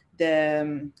the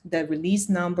release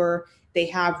number, they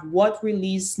have what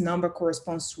release number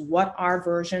corresponds to what R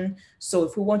version. So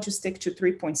if we want to stick to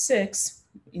 3.6,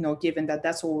 given that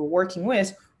that's what we're working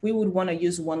with, we would want to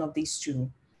use one of these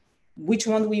two. Which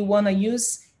one we want to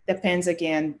use depends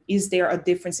again, is there a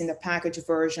difference in the package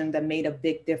version that made a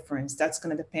big difference? That's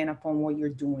going to depend upon what you're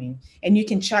doing. And you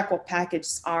can check what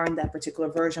packages are in that particular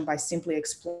version by simply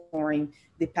exploring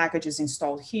the packages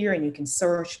installed here, and you can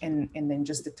search and then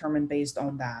just determine based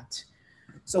on that.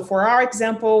 So for our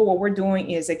example, what we're doing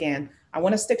is, again, I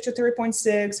want to stick to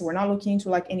 3.6. We're not looking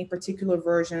into any particular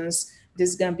versions. This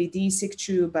is going to be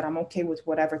DE62, but I'm okay with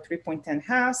whatever 3.10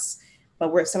 has.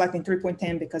 But we're selecting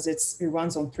 3.10 because it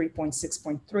runs on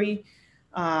 3.6.3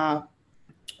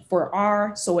 for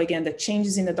R. So again, the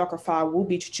changes in the Docker file will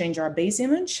be to change our base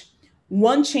image.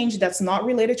 One change that's not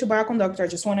related to bioconductor, I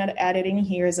just wanted to add it in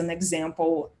here as an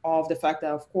example of the fact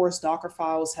that, of course, Docker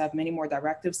files have many more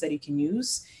directives that you can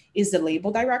use, is the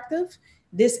label directive.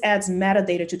 This adds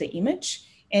metadata to the image.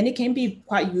 And it can be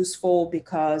quite useful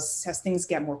because as things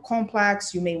get more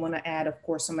complex, you may want to add, of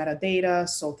course, some metadata.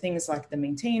 So things like the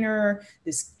maintainer,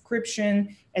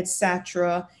 description,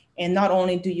 etc. And not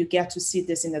only do you get to see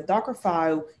this in the Docker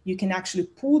file, you can actually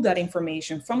pull that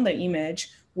information from the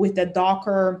image with the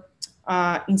Docker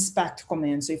inspect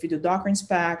command. So if you do Docker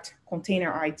inspect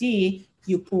container ID,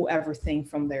 you pull everything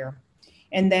from there.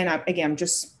 And then again,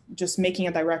 just making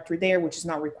a directory there, which is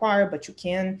not required, but you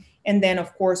can. And then,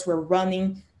 of course, we're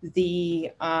running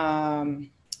the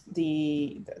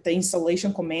the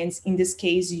installation commands, in this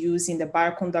case, using the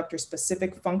bioconductor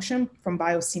specific function from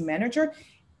BioC Manager.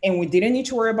 And we didn't need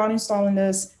to worry about installing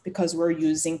this because we're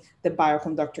using the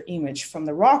bioconductor image from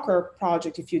the Rocker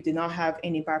project. If you did not have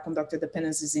any bioconductor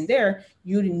dependencies in there,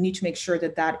 you need to make sure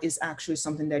that that is actually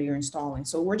something that you're installing.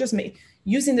 So we're just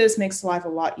using this makes life a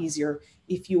lot easier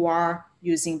if you are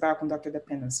using bioconductor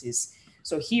dependencies.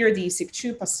 So here, the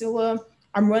SIG2 Pacilla,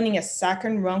 I'm running a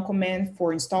second run command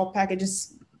for install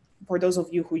packages. For those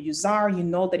of you who use R, you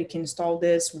know that you can install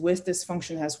this with this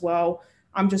function as well.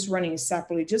 I'm just running it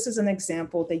separately, just as an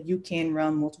example that you can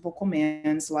run multiple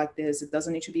commands like this. It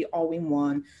doesn't need to be all in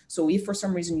one. So if for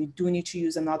some reason you do need to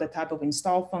use another type of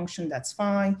install function, that's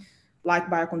fine. Like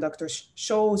bioconductor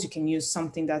shows, you can use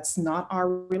something that's not R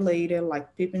related,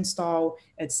 like pip install,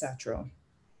 etc.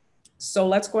 So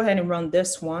let's go ahead and run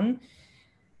this one.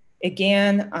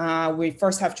 Again, we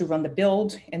first have to run the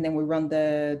build, and then we run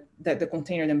the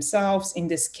container themselves. In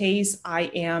this case, I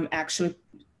am actually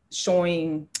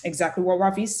showing exactly what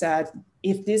Ravi said.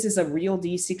 If this is a real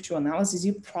DSIG2 analysis,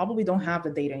 you probably don't have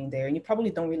the data in there, and you probably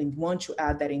don't really want to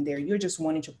add that in there. You're just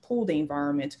wanting to pull the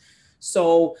environment.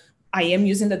 So I am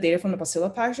using the data from the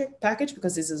Pacilla package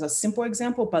because this is a simple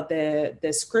example, but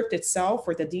the script itself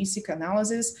for the DSIG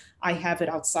analysis, I have it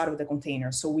outside of the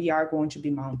container. So we are going to be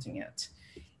mounting it.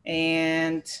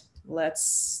 And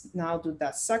let's now do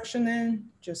that section in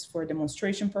just for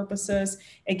demonstration purposes.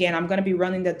 Again, I'm going to be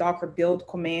running the Docker build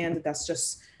command. That's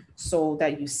just so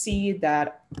that you see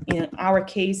that in our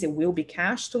case, it will be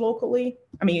cached locally.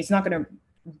 I mean, it's not going to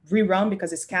rerun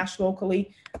because it's cached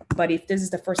locally. But if this is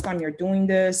the first time you're doing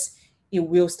this, it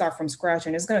will start from scratch,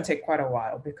 and it's going to take quite a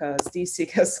while because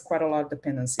DSIG has quite a lot of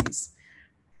dependencies.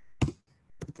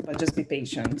 But just be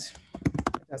patient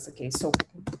if that's the case. So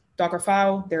Docker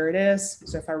file, there it is.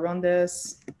 So if I run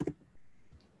this,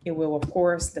 it will, of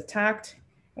course, detect,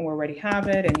 and we already have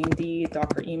it. And indeed,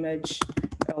 Docker image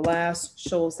ls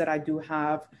shows that I do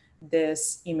have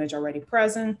this image already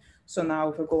present. So now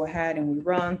if we go ahead and we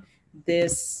run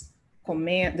this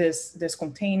command, this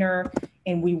container,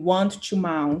 and we want to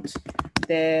mount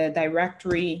the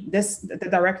directory, the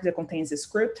directory that contains the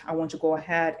script, I want to go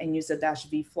ahead and use the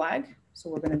 -v flag. So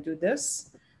we're going to do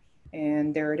this.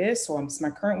 And there it is. So it's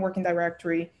my current working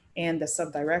directory and the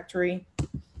subdirectory.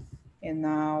 And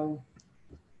now,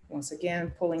 once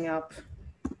again, pulling up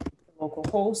the local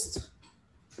host,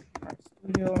 our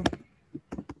studio.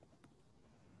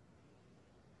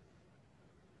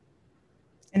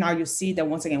 And now you see that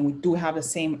once again, we do have the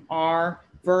same R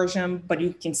version, but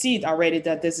you can see it already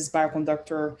that this is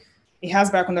bioconductor. It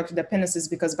has bioconductor dependencies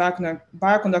because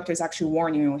bioconductor is actually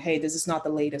warning you, hey, this is not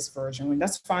the latest version. And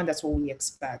that's fine, that's what we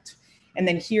expect. And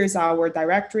then here's our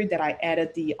directory that I added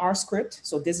the R script.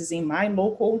 So this is in my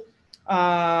local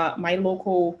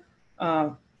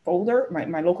folder,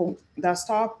 my local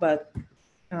desktop, but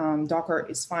Docker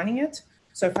is finding it.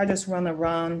 So if I just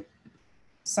run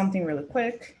something really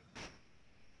quick,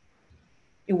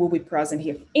 it will be present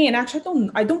here. And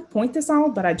actually, I don't point this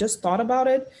out, but I just thought about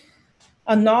it.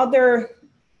 Another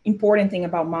important thing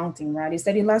about mounting, right, is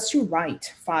that it lets you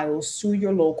write files to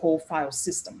your local file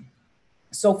system.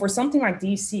 So for something like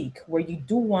DSIG, where you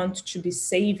do want to be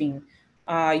saving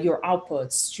your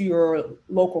outputs to your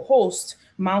local host,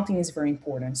 mounting is very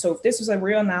important. So if this was a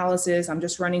real analysis, I'm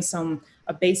just running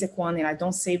a basic one and I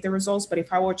don't save the results. But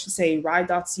if I were to say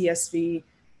write.csv,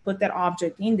 put that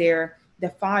object in there, the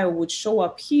file would show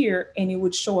up here and it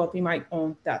would show up in my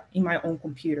own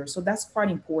computer. So that's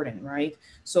quite important, right?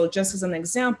 So just as an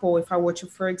example, if I were to,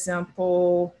 for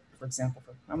example,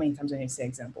 how many times do I need to say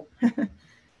example?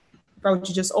 If I were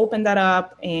to just open that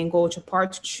up and go to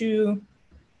part 2,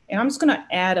 and I'm just gonna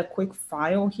add a quick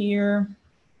file here.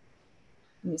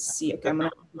 Let me see. Okay, I'm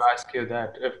gonna ask you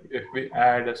that if we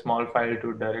add a small file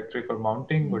to directory for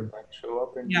mounting, would that show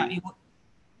up in?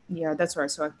 Yeah, that's right.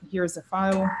 So here's the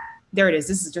file. There it is.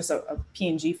 This is just a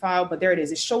PNG file, but there it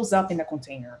is. It shows up in the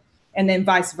container, and then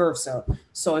vice versa.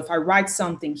 So if I write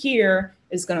something here,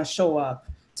 it's gonna show up.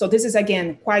 So this is, again,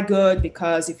 quite good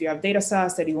because if you have data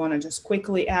sets that you want to just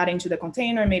quickly add into the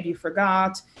container, maybe you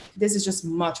forgot, this is just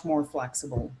much more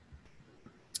flexible.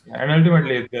 And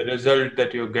ultimately, the result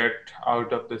that you get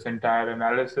out of this entire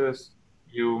analysis,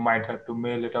 you might have to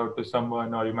mail it out to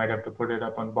someone, or you might have to put it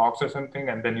up on Box or something,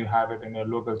 and then you have it in your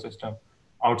local system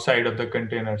outside of the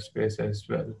container space as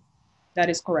well. That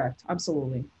is correct.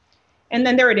 Absolutely. And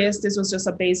then there it is. This was just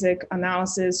a basic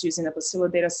analysis using a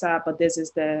Pacilla data set, but this is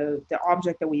the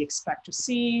object that we expect to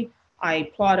see.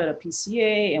 I plotted a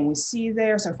PCA and we see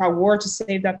there. So if I were to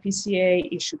save that PCA,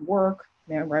 it should work.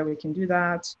 Yeah, right, we can do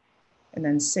that and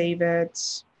then save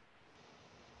it.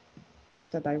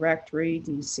 the directory,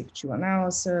 the seq2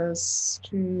 analysis,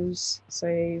 choose,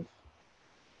 save,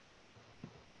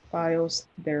 files,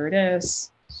 there it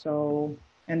is. So,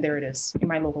 and there it is in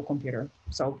my local computer.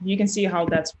 So you can see how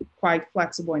that's quite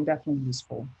flexible and definitely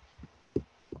useful.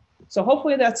 So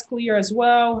hopefully that's clear as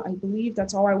well. I believe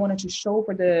that's all I wanted to show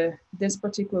for this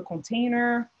particular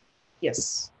container.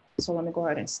 Yes, so let me go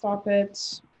ahead and stop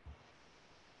it.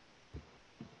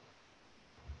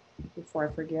 Before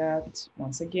I forget,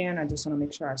 once again, I just want to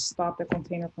make sure I stop the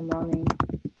container from running.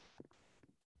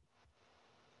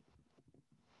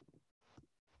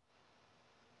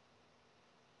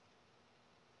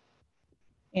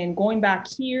 And going back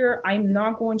here, I'm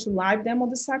not going to live demo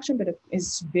this section, but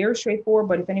it's very straightforward.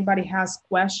 But if anybody has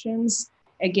questions,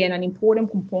 again, an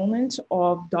important component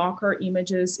of Docker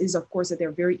images is, of course, that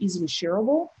they're very easily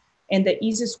shareable. And the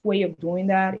easiest way of doing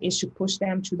that is to push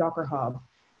them to Docker Hub.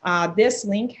 This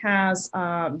link has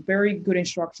very good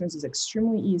instructions. It's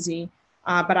extremely easy,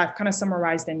 but I've kind of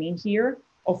summarized them in here.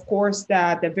 Of course,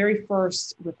 that the very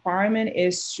first requirement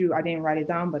is to, I didn't write it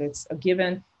down, but it's a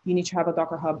given. You need to have a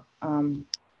Docker Hub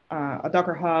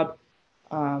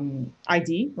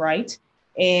ID, right?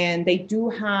 And they do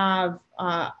have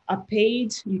a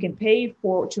paid, you can pay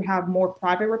to have more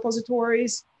private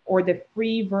repositories, or the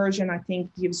free version, I think,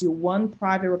 gives you one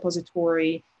private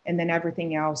repository and then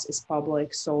everything else is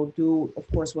public. So do, of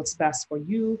course, what's best for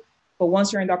you. But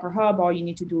once you're in Docker Hub, all you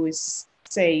need to do is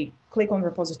say, click on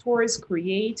repositories,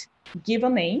 create, give a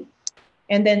name.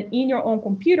 And then in your own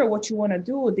computer, what you want to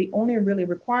do, the only really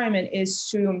requirement is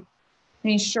to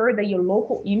ensure that your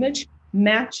local image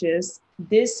matches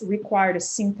this required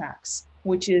syntax,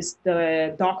 which is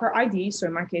the Docker ID. So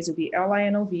in my case, it would be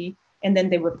LINOV, and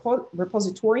then the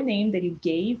repository name that you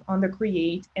gave under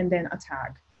create, and then a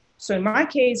tag. So in my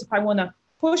case, if I want to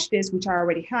push this, which I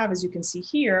already have, as you can see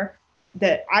here,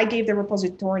 that I gave the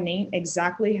repository name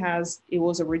exactly as it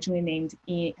was originally named,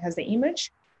 as the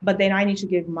image, but then I need to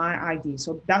give my ID.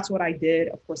 So that's what I did.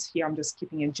 Of course, here I'm just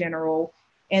keeping it general.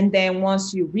 And then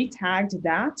once you retagged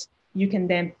that, you can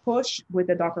then push with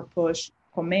the Docker push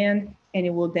command, and it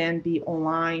will then be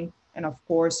online. And of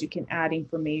course, you can add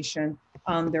information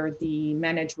under the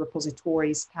manage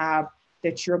repositories tab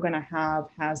that you're going to have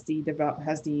has the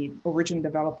original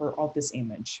developer of this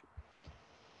image.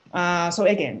 So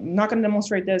again, I'm not going to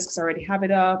demonstrate this because I already have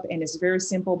it up and it's very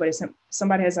simple, but if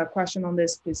somebody has a question on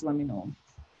this, please let me know.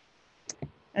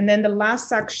 And then the last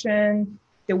section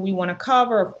that we want to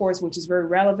cover, of course, which is very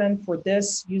relevant for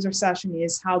this user session,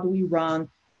 is how do we run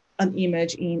an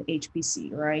image in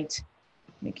HPC, right?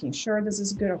 Making sure this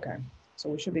is good. Okay, so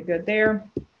we should be good there.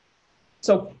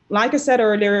 So like I said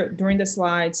earlier during the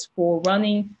slides, for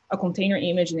running a container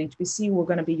image in HPC, we're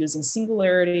going to be using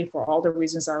Singularity for all the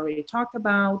reasons I already talked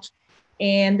about.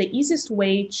 And the easiest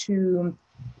way to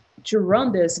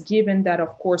run this, given that, of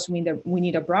course, we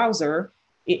need a browser.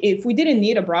 If we didn't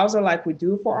need a browser like we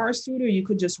do for RStudio, you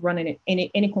could just run it in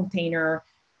any container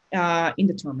in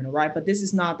the terminal, right? But this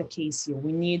is not the case here.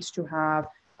 We need to have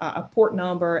a port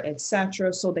number,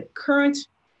 etc. So the current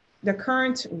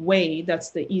way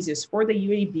that's the easiest for the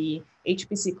UAV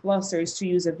HPC cluster is to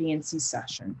use a VNC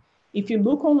session. If you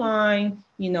look online,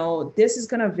 this is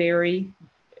going to vary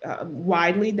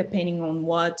widely depending on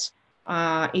what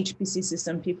HPC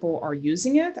system people are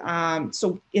using it. And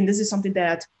this is something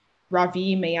that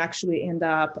Ravi may actually end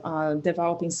up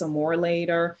developing some more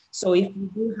later. So if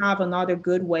you do have another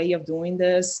good way of doing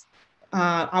this,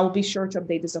 I will be sure to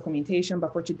update this documentation.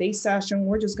 But for today's session,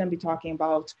 we're just going to be talking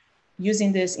about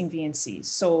using this in VNC.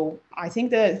 So I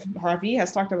think that Ravi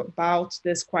has talked about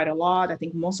this quite a lot. I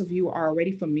think most of you are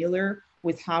already familiar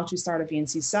with how to start a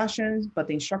VNC session, but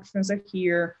the instructions are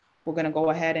here. We're going to go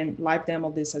ahead and live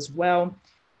demo this as well.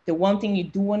 The one thing you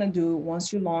do want to do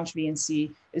once you launch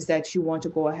VNC is that you want to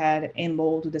go ahead and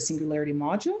load the Singularity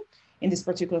module. In this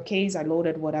particular case, I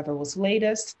loaded whatever was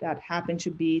latest. That happened to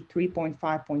be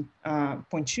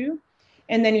 3.5.2.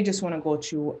 And then you just want to go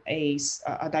to a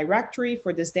directory.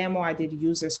 For this demo, I did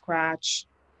user scratch.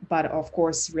 But of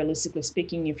course, realistically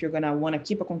speaking, if you're going to want to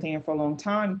keep a container for a long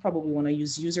time, you probably want to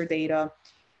use user data.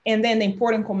 And then the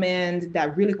important command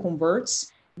that really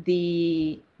converts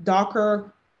the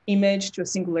Docker image to a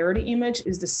Singularity image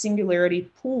is the Singularity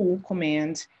pull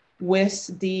command with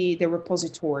the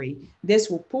repository. This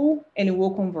will pull and it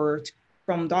will convert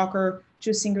from Docker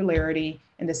to Singularity,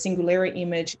 and the Singularity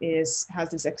image has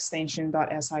this extension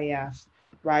 .sif,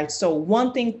 right? So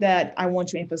one thing that I want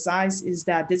to emphasize is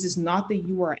that this is not the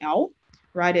URL,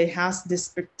 right? It has this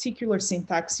particular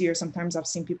syntax here. Sometimes I've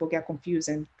seen people get confused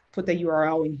and put the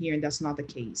URL in here, and that's not the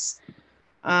case.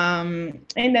 And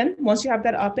then once you have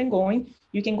that up and going,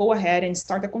 you can go ahead and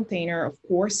start the container. Of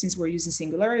course, since we're using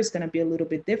Singularity, it's going to be a little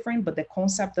bit different, but the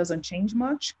concept doesn't change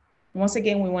much. Once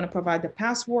again, we want to provide the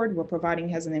password. We're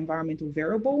providing as an environmental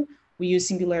variable. We use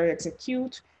Singularity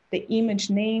execute, the image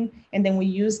name, and then we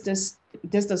use this.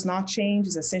 This does not change.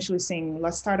 It's essentially saying,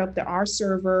 let's start up the R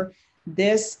server.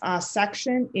 This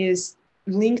section is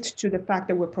linked to the fact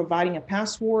that we're providing a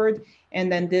password.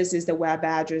 And then this is the web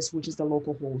address, which is the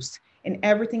local host. And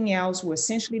everything else will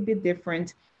essentially be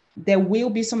different. There will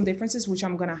be some differences, which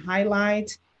I'm going to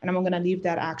highlight, and I'm going to leave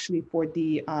that actually for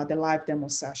the live demo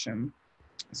session.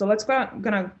 So I'm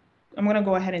going to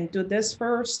go ahead and do this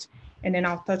first, and then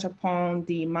I'll touch upon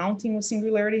the mounting of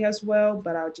Singularity as well,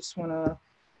 but I just want to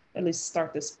at least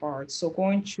start this part. So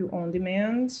going to on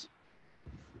demand.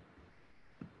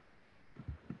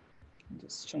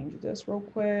 Just change this real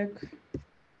quick.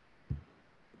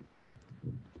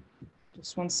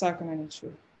 Just 1 second, I need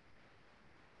to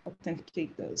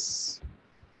authenticate this.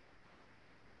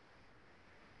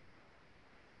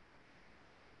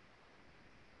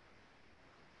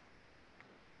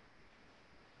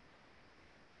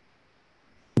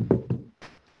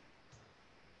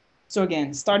 So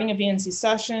again, starting a VNC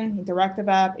session, interactive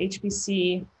app,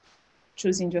 HPC,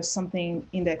 choosing just something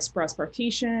in the express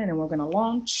partition, and we're gonna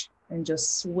launch and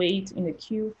just wait in the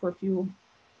queue for a few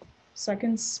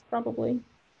seconds, probably.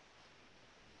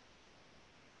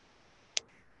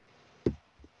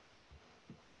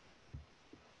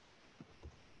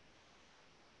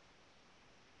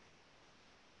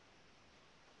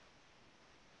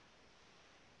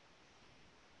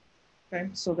 Okay,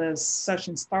 so the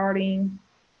session starting.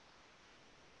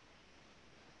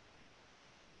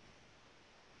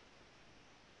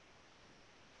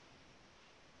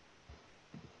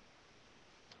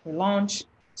 We launch.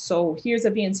 So here's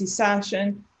a VNC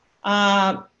session.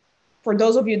 For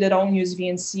those of you that don't use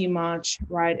VNC much,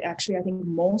 right? Actually, I think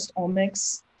most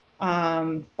omics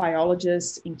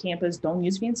biologists in campus don't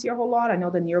use VNC a whole lot. I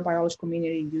know the neurobiology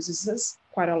community uses this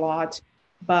quite a lot,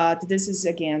 but this is,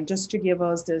 again, just to give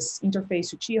us this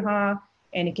interface to Chiha,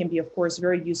 and it can be, of course,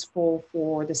 very useful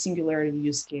for the Singularity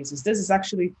use cases. This is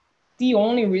actually the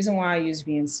only reason why I use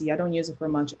VNC. I don't use it for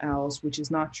much else, which is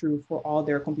not true for all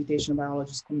their computational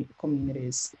biologist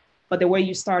communities. But the way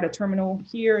you start a terminal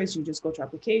here is you just go to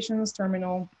applications,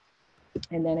 terminal,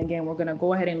 and then again, we're gonna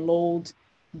go ahead and load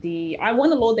I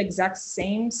wanna load the exact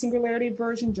same Singularity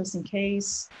version just in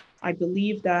case. I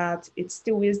believe that it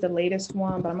still is the latest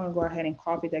one, but I'm gonna go ahead and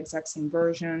copy the exact same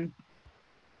version.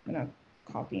 I'm gonna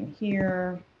copy in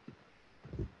here.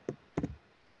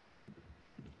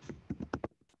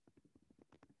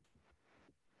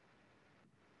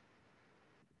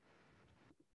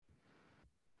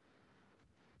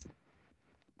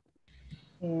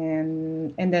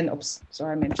 And then, oops,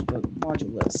 sorry, I mentioned the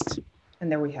module list.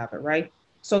 And there we have it, right?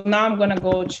 So now I'm gonna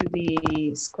go to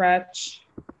the Scratch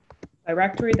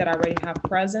directory that I already have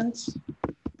present.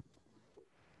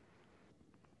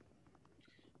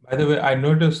 By the way, I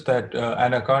noticed that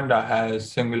Anaconda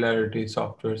has Singularity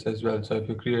softwares as well. So if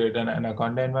you create an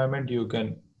Anaconda environment, you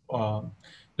can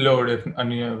load it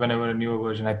whenever a newer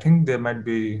version. I think there might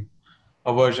be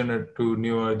a version or two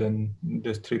newer than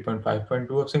this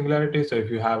 3.5.2 of Singularity. So if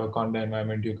you have a Conda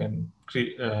environment, you can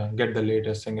get the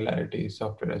latest Singularity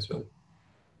software as well.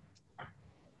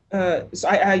 So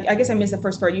I guess I missed the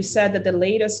first part. You said that the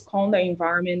latest Conda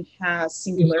environment has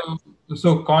Singularity.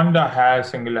 So Conda has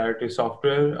Singularity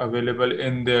software available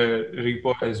in the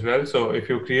repo as well. So if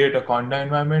you create a Conda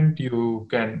environment, you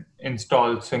can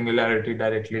install Singularity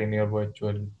directly in your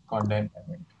virtual Conda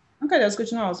environment. Okay, that's good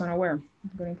to know. I was unaware.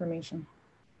 Good information.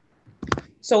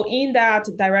 So in that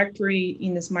directory,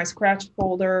 in this My Scratch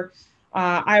folder,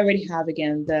 I already have,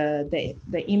 again,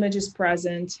 the image is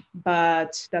present,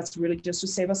 but that's really just to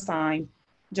save us time.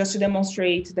 Just to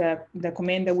demonstrate the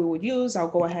command that we would use, I'll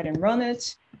go ahead and run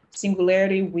it.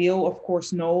 Singularity will, of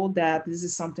course, know that this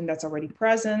is something that's already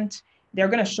present. They're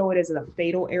going to show it as a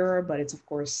fatal error, but it's, of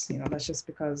course, that's just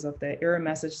because of the error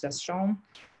message that's shown.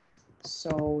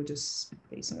 So just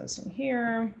pasting this in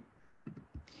here.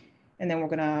 And then we're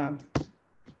going to,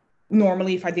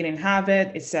 normally, if I didn't have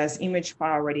it, it says image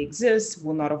file already exists,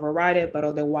 will not override it, but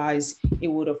otherwise it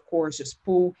would, of course, just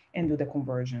pull and do the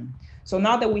conversion. So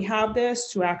now that we have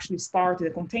this, to actually start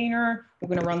the container, we're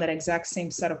gonna run that exact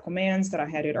same set of commands that I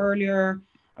had it earlier.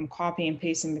 I'm copying and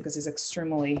pasting because it's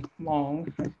extremely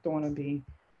long. I don't wanna be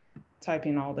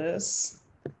typing all this.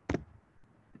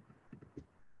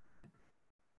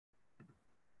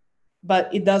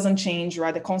 But it doesn't change,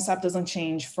 right? The concept doesn't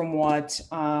change from what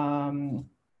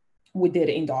we did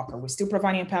in Docker. We're still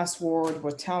providing a password.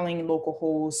 We're telling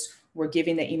localhost we're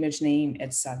giving the image name,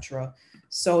 etc.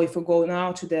 So if we go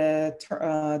now to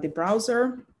the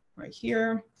browser right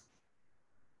here,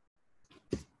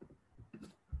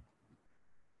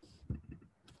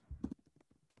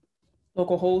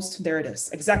 localhost, there it is,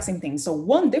 exact same thing. So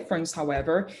one difference,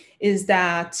 however, is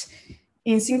that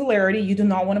in Singularity, you do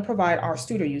not want to provide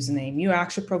RStudio username. You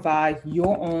actually provide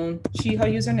your own Chiha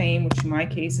username, which in my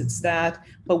case, it's that,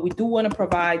 but we do want to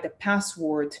provide the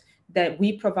password that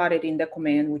we provided in the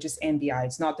command, which is MBI.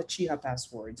 It's not the Chiha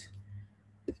password.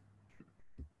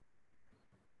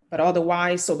 But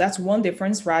otherwise, so that's one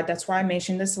difference, right? That's why I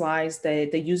mentioned the slides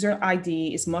that the user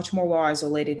ID is much more well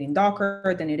isolated in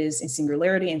Docker than it is in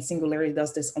Singularity, and Singularity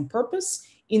does this on purpose.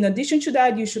 In addition to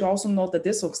that, you should also note that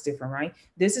this looks different, right?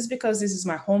 This is because this is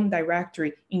my home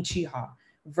directory in Chiha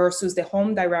versus the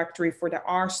home directory for the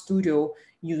RStudio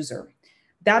user.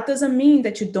 That doesn't mean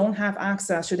that you don't have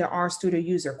access to the RStudio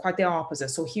user, quite the opposite.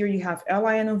 So here you have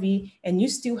linov and you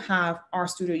still have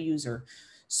RStudio user.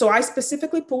 So I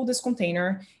specifically pulled this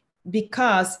container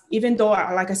because even though,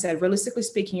 like I said, realistically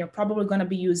speaking, you're probably going to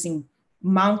be using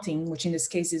mounting, which in this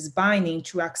case is binding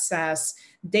to access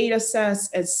data sets,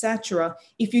 etc.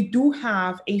 If you do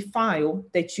have a file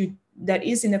that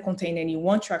is in a container and you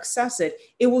want to access it,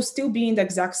 it will still be in the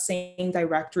exact same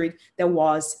directory that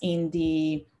was in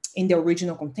the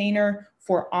original container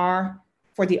for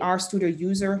the RStudio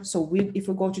user. So if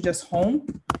we go to just home,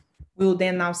 we'll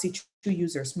then now see two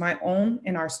users, my own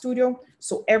and RStudio.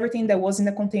 So everything that was in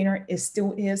the container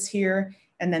still is here.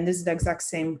 And then this is the exact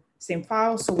same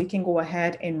file. So we can go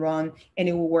ahead and run and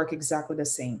it will work exactly the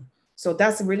same. So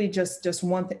that's really just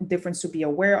one difference to be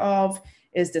aware of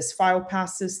is this file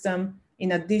path system.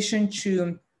 In addition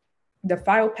to the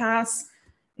file paths,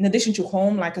 in addition to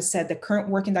home, like I said, the current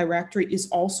working directory is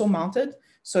also mounted.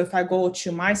 So if I go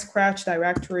to my Scratch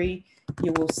directory,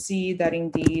 you will see that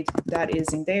indeed that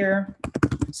is in there.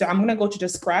 So I'm going to go to the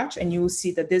Scratch and you will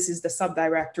see that this is the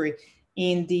subdirectory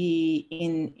in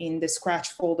the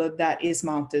Scratch folder that is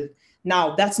mounted.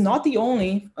 Now, that's not the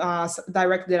only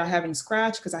directory that I have in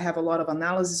Scratch because I have a lot of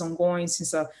analysis ongoing.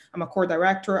 Since I'm a core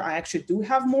director, I actually do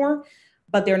have more,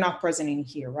 but they're not present in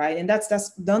here, right? And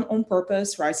that's done on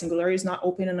purpose, right? Singularity is not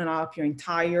opening up your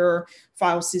entire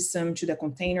file system to the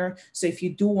container. So if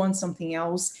you do want something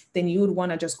else, then you would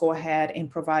want to just go ahead and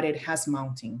provide it as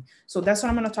mounting. So that's what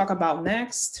I'm going to talk about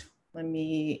next. Let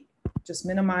me just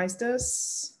minimize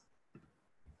this.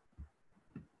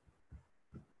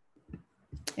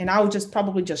 And I will just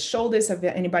probably just show this. If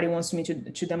anybody wants me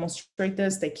to demonstrate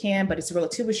this, they can, but it's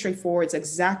relatively straightforward.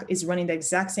 It's running the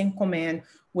exact same command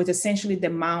with essentially the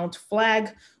mount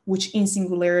flag, which in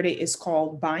Singularity is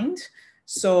called bind.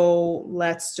 So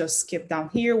let's just skip down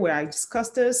here where I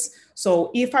discussed this.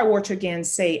 So if I were to again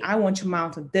say, I want to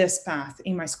mount this path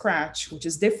in my Scratch, which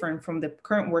is different from the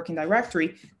current working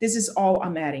directory, this is all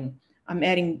I'm adding. I'm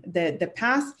adding the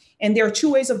path, and there are two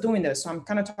ways of doing this. So I'm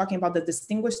kind of talking about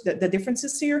the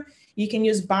differences here. You can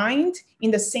use bind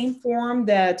in the same form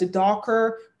that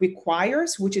Docker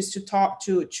requires, which is to talk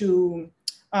to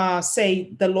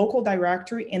say the local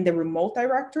directory and the remote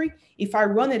directory. If I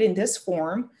run it in this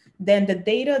form, then the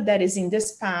data that is in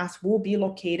this path will be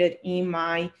located in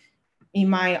my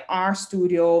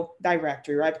RStudio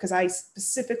directory, right? Because I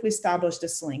specifically established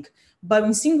this link. But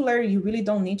in Singularity, you really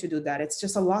don't need to do that. It's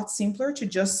just a lot simpler to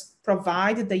just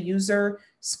provide the user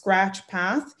Scratch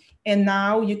path. And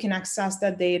now you can access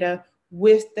that data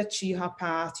with the Chiha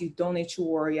path. You don't need to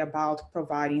worry about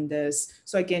providing this.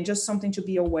 So again, just something to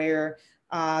be aware.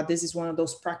 This is one of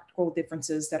those practical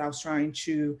differences that I was trying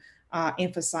to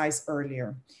emphasize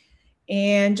earlier.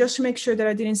 And just to make sure that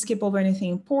I didn't skip over anything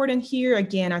important here,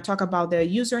 again, I talk about the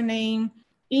username.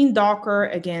 In Docker,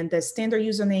 again, the standard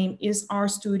username is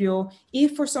RStudio.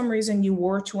 If for some reason you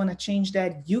were to want to change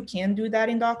that, you can do that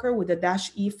in Docker with the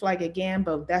 -e flag again,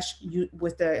 but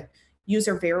with the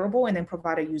user variable and then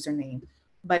provide a username.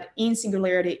 But in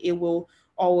Singularity, it will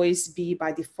always be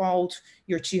by default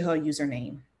your Chiha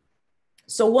username.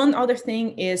 So one other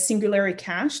thing is Singularity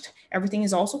cached. Everything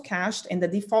is also cached, and the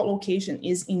default location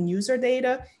is in user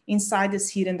data inside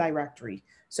this hidden directory.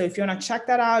 So if you want to check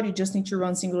that out, you just need to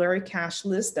run Singularity cache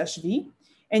list -v.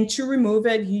 And to remove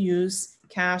it, you use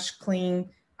cache clean.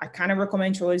 I kind of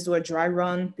recommend you always do a dry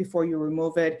run before you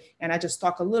remove it. And I just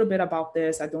talk a little bit about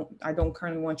this. I don't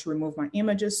currently want to remove my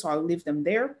images, so I'll leave them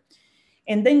there.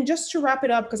 And then just to wrap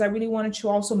it up, because I really wanted to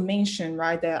also mention,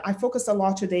 right, that I focused a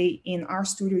lot today in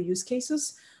RStudio use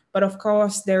cases, but of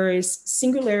course there is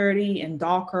Singularity and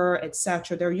Docker,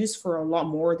 etc. They're used for a lot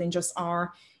more than just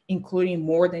R, including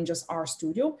more than just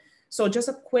RStudio. So just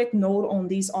a quick note on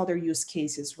these other use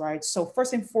cases, right? So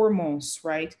first and foremost,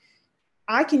 right,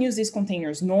 I can use these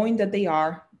containers knowing that they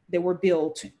were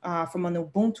built from an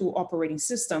Ubuntu operating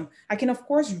system. I can, of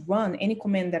course, run any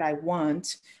command that I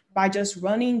want by just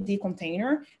running the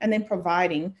container and then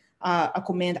providing a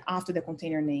command after the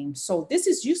container name. So this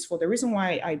is useful. The reason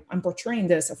why I'm portraying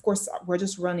this, of course, we're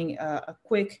just running a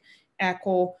quick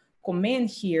echo command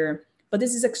here, but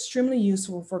this is extremely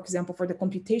useful, for example, for the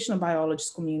computational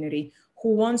biologist community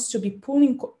who wants to be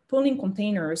pulling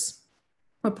containers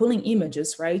or pulling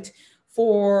images, right?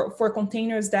 For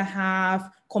containers that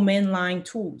have command line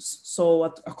tools. So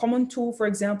a common tool, for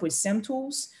example, is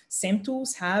SAMtools.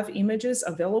 SAMtools have images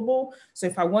available. So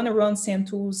if I want to run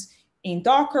SAMtools in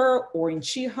Docker or in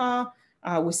Chiha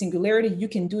with Singularity, you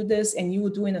can do this, and you will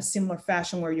do in a similar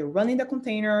fashion where you're running the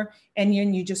container and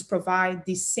then you just provide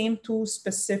the SAMtool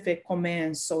specific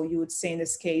commands. So you would say in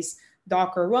this case,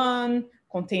 Docker run,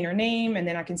 container name, and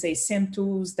then I can say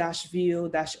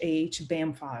samtools-view-h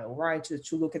BAM file, right,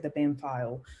 to look at the BAM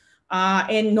file.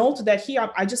 And note that here,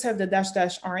 I just have the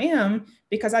 --rm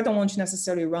because I don't want to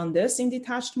necessarily run this in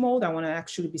detached mode. I want to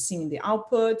actually be seeing the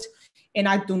output. And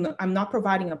I'm not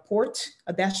providing a port,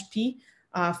 a -p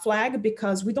flag,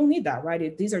 because we don't need that,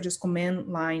 right? These are just command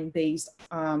line based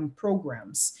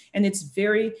programs. And it's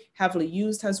very heavily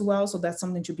used as well. So that's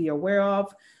something to be aware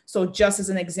of. So just as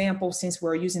an example, since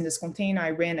we're using this container,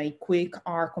 I ran a quick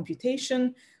R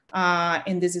computation.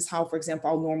 And this is how, for example,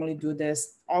 I'll normally do this.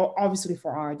 Obviously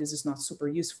for R, this is not super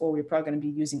useful. We're probably going to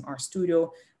be using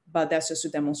RStudio, but that's just to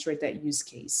demonstrate that use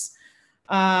case.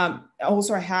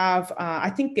 Also, I have, I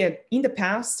think that in the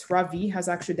past, Ravi has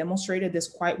actually demonstrated this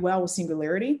quite well with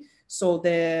Singularity. So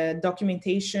the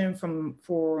documentation from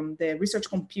the research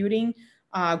computing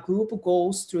group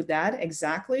goes through that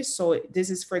exactly. So this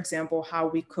is, for example, how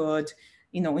we could,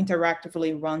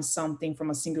 interactively run something from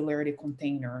a Singularity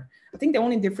container. I think the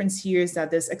only difference here is that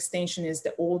this extension is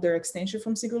the older extension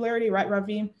from Singularity, right,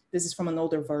 Ravi? This is from an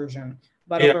older version.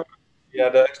 But yeah,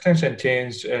 the extension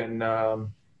changed in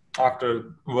after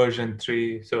version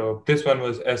 3. So this one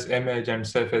was S-image, and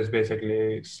Ceph is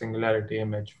basically Singularity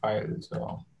image file. So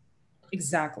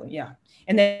exactly, yeah.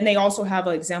 And then they also have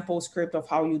an example script of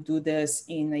how you do this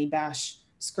in a bash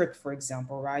script, for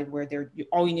example, right? Where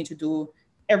all you need to do,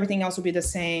 everything else will be the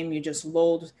same. You just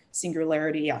load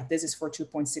Singularity. Yeah, this is for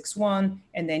 2.61.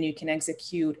 And then you can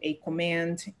execute a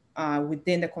command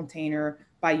within the container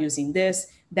by using this.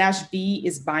 -b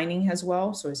is binding as well.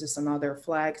 So it's just another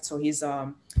flag. So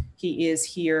he is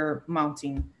here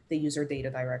mounting the user data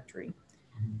directory.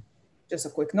 Just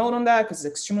a quick note on that, because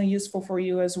it's extremely useful for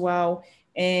you as well.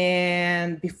 And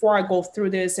before I go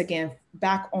through this again,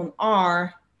 back on R,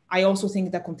 I also think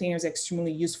that containers are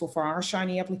extremely useful for our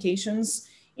Shiny applications.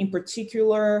 In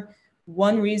particular,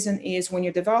 one reason is when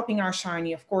you're developing our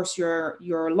Shiny, of course,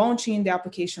 you're launching the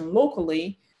application locally,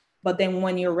 but then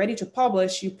when you're ready to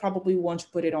publish, you probably want to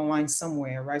put it online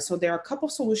somewhere, right? So there are a couple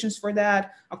of solutions for that.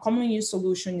 A commonly used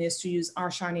solution is to use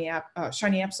our Shiny app,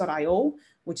 shinyapps.io,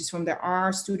 which is from the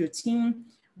RStudio team.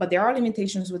 But there are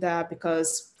limitations with that because,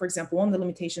 for example, one of the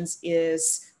limitations is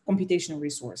computational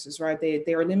resources, right?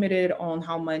 They are limited on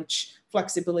how much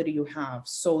flexibility you have.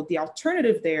 So the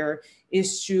alternative there is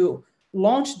to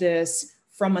launch this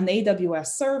from an AWS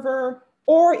server,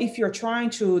 or if you're trying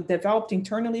to develop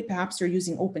internally, perhaps you're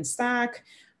using OpenStack,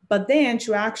 but then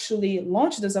to actually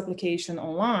launch this application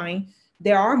online,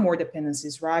 there are more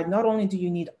dependencies, right? Not only do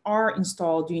you need R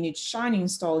installed, do you need Shiny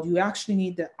installed, you actually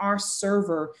need the R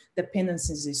server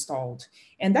dependencies installed.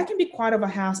 And that can be quite of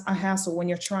a hassle when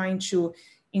you're trying to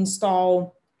install,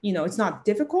 it's not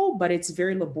difficult, but it's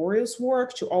very laborious work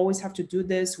to always have to do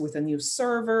this with a new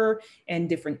server and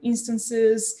different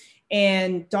instances.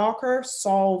 And Docker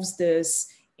solves this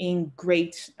in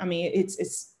great,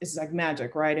 it's like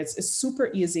magic, right? It's super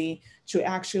easy to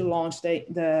actually launch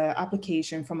the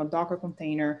application from a Docker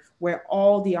container where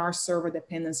all the R server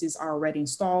dependencies are already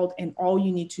installed. And all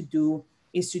you need to do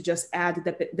is to just add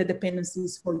the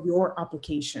dependencies for your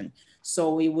application.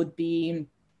 So it would be,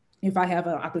 if I have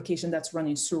an application that's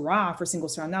running Sura for single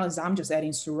cell analysis, I'm just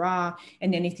adding Sura,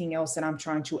 and anything else that I'm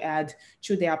trying to add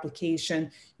to the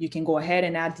application, you can go ahead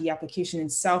and add the application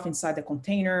itself inside the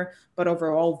container, but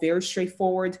overall very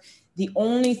straightforward. The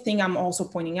only thing I'm also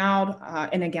pointing out,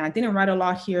 and again, I didn't write a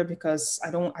lot here because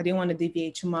I didn't want to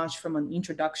deviate too much from an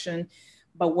introduction,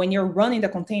 but when you're running the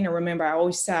container, remember I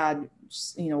always said,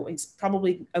 it's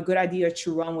probably a good idea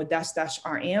to run with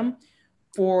 --rm.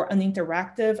 For an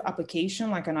interactive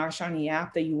application like an RShiny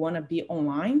app that you want to be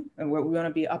online and where we want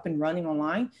to be up and running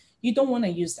online, you don't want to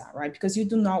use that, right? Because you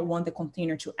do not want the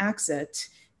container to exit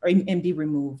and be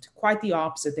removed. Quite the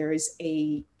opposite. There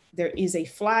is a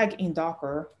flag in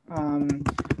Docker,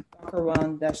 docker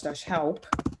run --help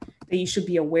that you should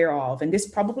be aware of. And this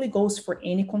probably goes for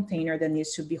any container that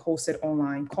needs to be hosted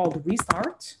online, called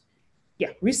restart. Yeah,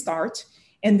 restart.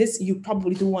 And this, you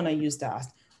probably do want to use that.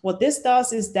 What this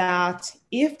does is that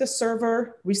if the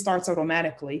server restarts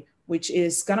automatically, which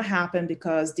is going to happen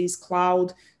because these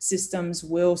cloud systems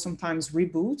will sometimes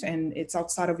reboot and it's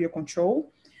outside of your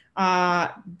control,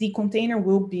 the container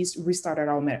will be restarted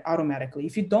automatically.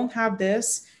 If you don't have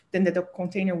this, then the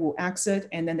container will exit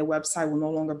and then the website will no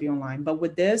longer be online. But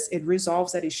with this, it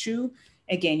resolves that issue.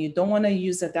 Again, you don't want to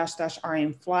use the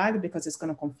 --rm flag because it's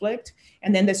going to conflict.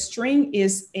 And then the string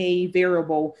is a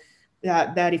variable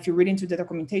that if you read into the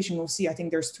documentation, you'll see, I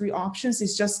think there's 3 options.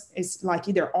 It's like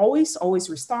either always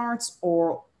restarts,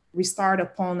 or restart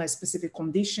upon a specific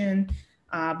condition.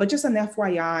 But just an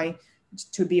FYI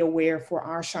to be aware for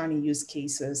our Shiny use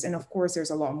cases. And of course,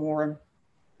 there's a lot more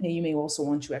that you may also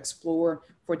want to explore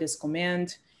for this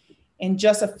command. And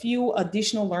just a few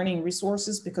additional learning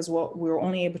resources, because we're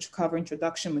only able to cover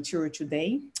introduction material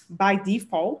today. By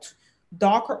default,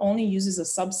 Docker only uses a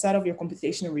subset of your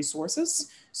computational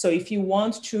resources. So if you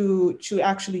want to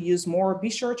actually use more, be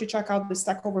sure to check out the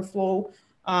Stack Overflow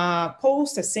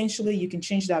post. Essentially, you can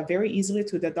change that very easily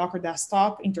to the Docker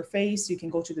desktop interface. You can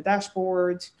go to the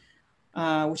dashboard,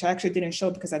 which I actually didn't show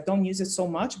because I don't use it so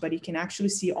much, but you can actually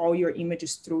see all your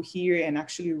images through here and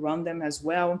actually run them as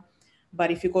well.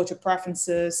 But if you go to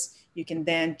preferences, you can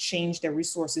then change the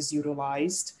resources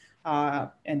utilized.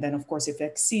 And then of course, if it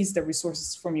exceeds the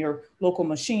resources from your local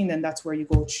machine, then that's where you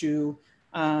go to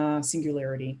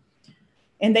Singularity.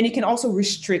 And then you can also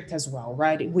restrict as well,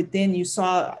 right? Within, you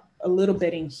saw a little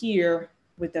bit in here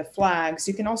with the flags,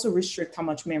 you can also restrict how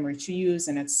much memory to use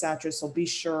and etc. So be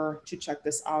sure to check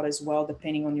this out as well,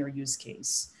 depending on your use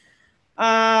case.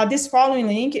 This following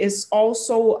link is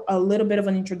also a little bit of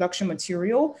an introduction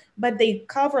material, but they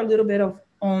cover a little bit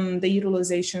on the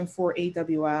utilization for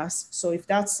AWS. So if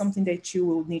that's something that you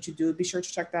will need to do, be sure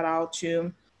to check that out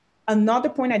too. Another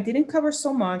point I didn't cover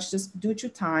so much, just due to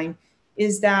time,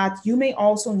 is that you may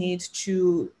also need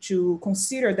to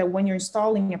consider that when you're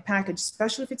installing a package,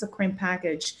 especially if it's a CRAN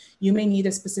package, you may need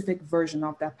a specific version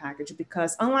of that package,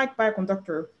 because unlike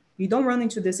Bioconductor, you don't run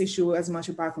into this issue as much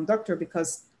with Bioconductor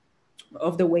because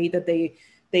of the way that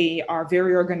they are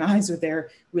very organized with their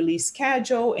release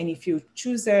schedule. And if you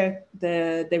choose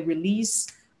the release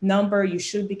number, you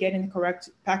should be getting the correct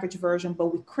package version.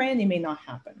 But with CRAN, it may not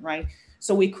happen, right?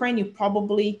 So with CRAN, you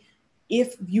probably,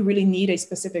 if you really need a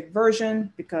specific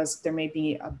version, because there may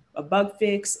be a bug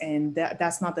fix and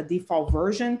that's not the default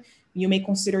version, you may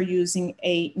consider using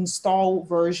a install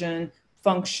version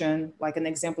function. Like an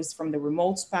example is from the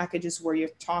remotes packages, where you're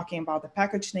talking about the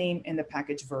package name and the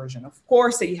package version. Of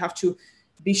course, that you have to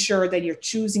be sure that you're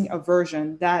choosing a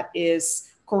version that is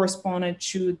correspondent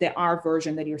to the R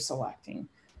version that you're selecting.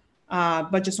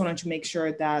 But just wanted to make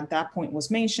sure that that point was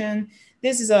mentioned.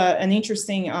 This is an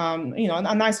interesting,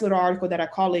 a nice little article that a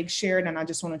colleague shared, and I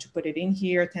just wanted to put it in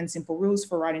here, 10 simple rules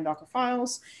for writing Docker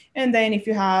files. And then if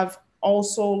you have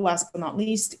also, last but not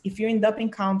least, if you end up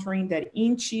encountering that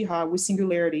in Chiha with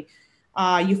Singularity,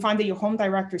 you find that your home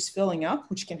directory is filling up,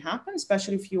 which can happen,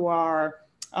 especially if you are,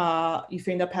 if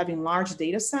you end up having large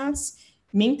data sets.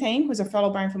 Ming-Tang, who's a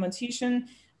fellow bioinformatician,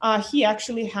 he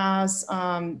actually has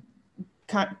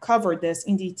covered this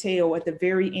in detail at the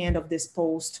very end of this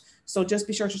post. So just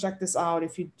be sure to check this out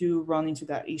if you do run into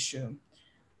that issue.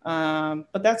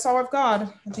 But that's all I've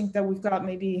got. I think that we've got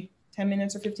maybe 10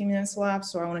 minutes or 15 minutes left.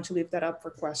 So I wanted to leave that up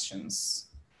for questions.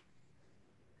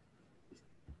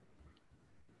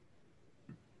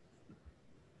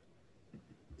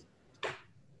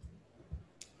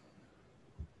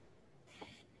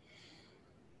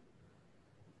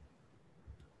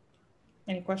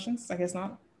 Any questions? I guess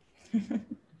not. I'm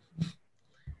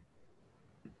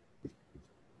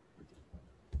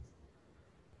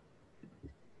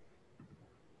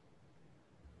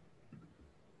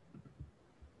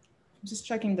just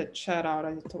checking the chat out.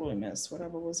 I totally missed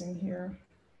whatever was in here.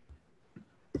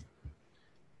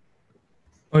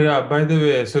 Oh yeah, by the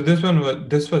way, so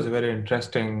this was a very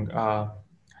interesting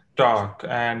talk,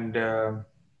 and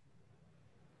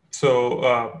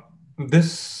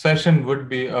this session would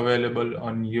be available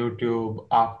on YouTube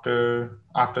after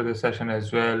the session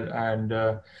as well. And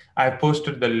I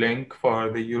posted the link for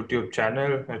the YouTube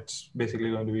channel. It's basically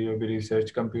going to be a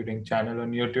research computing channel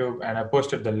on YouTube, and I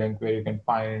posted the link where you can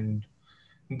find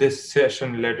this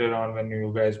session later on when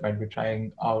you guys might be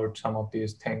trying out some of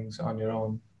these things on your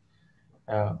own.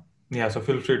 Yeah, so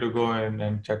feel free to go in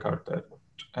and check out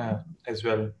that as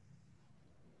well.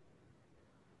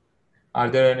 Are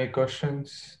there any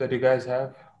questions that you guys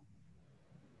have?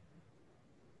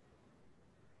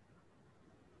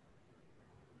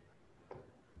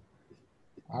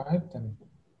 All right then.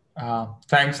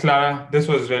 Thanks, Lara. This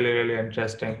was really, really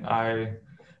interesting. I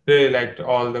really liked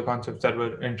all the concepts that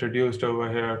were introduced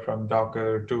over here, from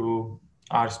Docker to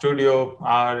our studio,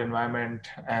 our environment,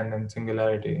 and then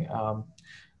Singularity.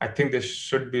 I think this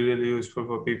should be really useful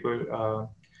for people,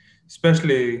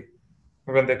 especially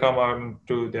when they come on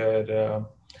to their,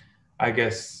 I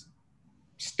guess,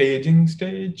 staging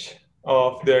stage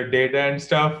of their data and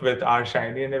stuff with R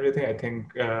Shiny and everything. I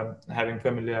think having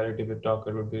familiarity with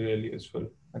Docker would be really useful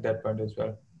at that point as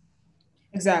well.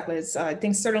 Exactly. It's, I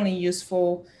think, certainly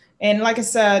useful. And like I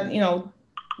said,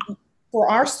 for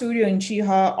RStudio in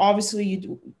Chiha,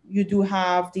 obviously you do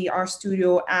have the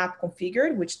RStudio app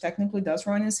configured, which technically does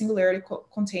run in a Singularity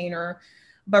container.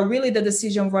 But really the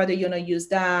decision of whether you're going to use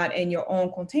that in your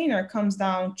own container comes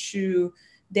down to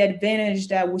the advantage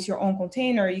that with your own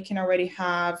container, you can already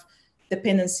have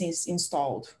dependencies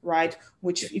installed, right?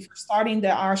 Which if you're starting the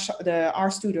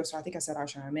RStudio, so I think I said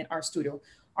RStudio, I meant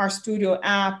RStudio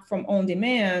app from on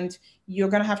demand, you're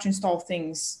going to have to install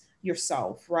things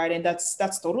yourself, right? And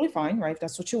that's totally fine, right? If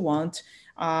that's what you want.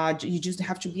 You just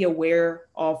have to be aware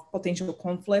of potential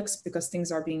conflicts because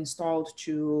things are being installed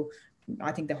to,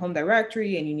 I think, the home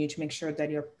directory, and you need to make sure that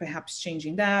you're perhaps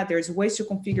changing that. There's ways to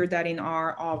configure that in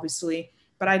R, obviously,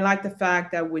 but I like the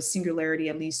fact that with Singularity,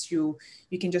 at least you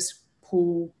can just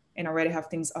pull and already have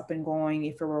things up and going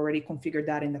if you've already configured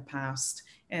that in the past,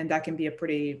 and that can be a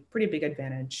pretty big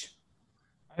advantage.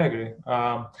 I agree.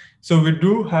 So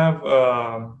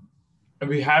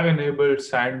we have enabled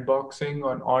sandboxing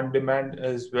on demand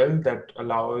as well, that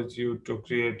allows you to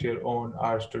create your own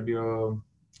RStudio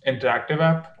interactive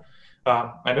app.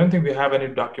 I don't think we have any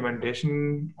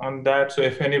documentation on that. So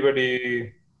if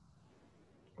anybody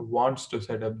wants to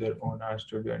set up their own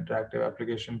RStudio interactive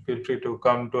application, feel free to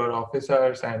come to our office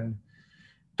hours and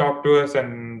talk to us,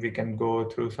 and we can go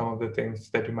through some of the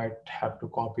things that you might have to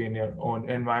copy in your own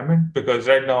environment. Because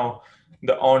right now,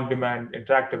 the on-demand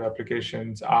interactive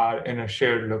applications are in a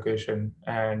shared location,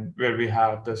 and where we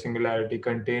have the Singularity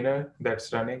container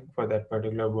that's running for that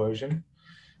particular version.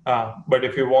 But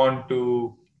if you want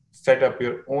to set up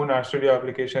your own RStudio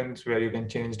applications where you can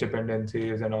change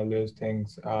dependencies and all those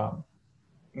things,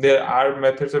 there are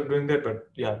methods of doing that, but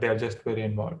yeah, they are just very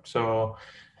involved. So,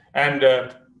 and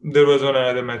there was one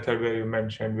other method where you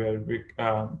mentioned where we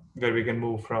can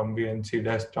move from VNC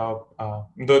desktop.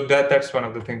 Though that's one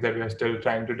of the things that we are still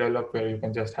trying to develop, where you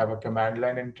can just have a command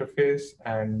line interface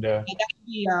and.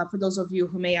 For those of you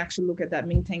who may actually look at that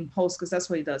maintain post, because that's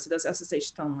what it does. It does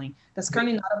SSH tunneling. That's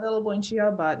currently not available in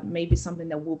Chia, but maybe something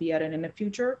that will be added in the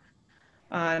future.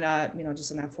 And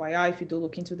just an FYI, if you do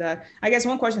look into that. I guess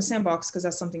one question, Sandbox, because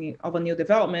that's something of a new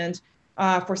development.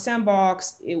 For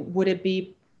Sandbox,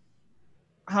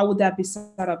 how would that be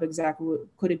set up exactly?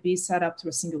 Could it be set up through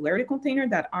a Singularity container,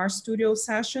 that RStudio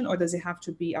session, or does it have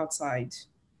to be outside?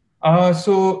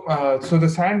 So the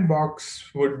sandbox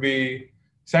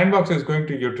is going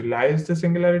to utilize the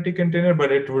Singularity container,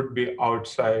 but it would be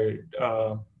outside.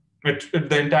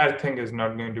 The entire thing is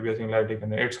not going to be a Singularity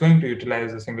container. It's going to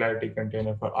utilize the Singularity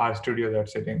container for RStudio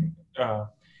that's sitting.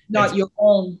 Not your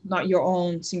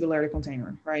own Singularity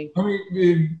container, right? I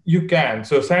mean, you can.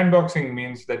 So sandboxing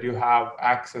means that you have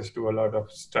access to a lot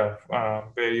of stuff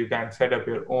where you can set up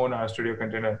your own RStudio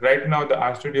container. Right now, the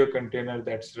RStudio container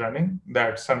that's running,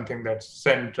 that's something that's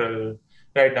central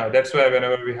right now. That's why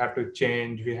whenever we have to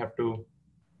change, we have to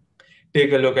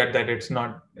take a look at that. It's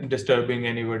not disturbing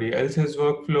anybody else's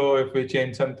workflow if we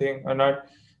change something or not.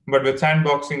 But with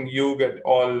sandboxing, you get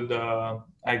all the,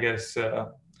 I guess,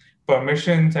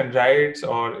 permissions and rights,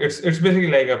 or it's basically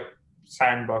like a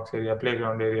sandbox area,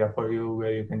 playground area for you,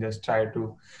 where you can just try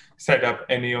to set up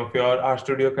any of your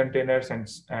RStudio containers and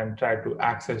try to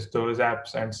access those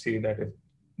apps and see that if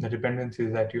the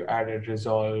dependencies that you added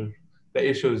resolve the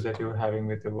issues that you're having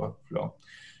with your workflow.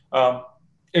 Um,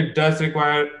 it does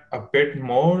require a bit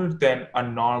more than a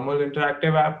normal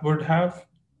interactive app would have,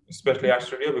 especially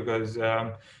RStudio, because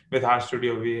with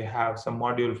RStudio we have some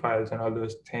module files and all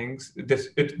those things. This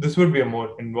would be a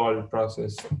more involved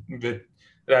process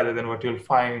rather than what you'll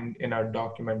find in our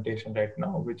documentation right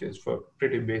now, which is for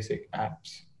pretty basic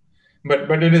apps.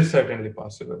 But it is certainly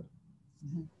possible.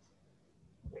 Mm-hmm.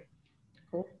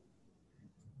 Cool.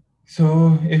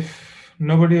 So if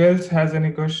nobody else has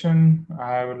any question,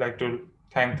 I would like to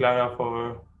thank Clara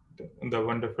for the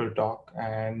wonderful talk,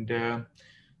 and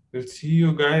we'll see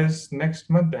you guys next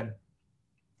month then.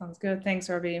 Sounds good. Thanks,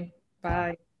 Ravi.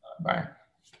 Bye. Bye.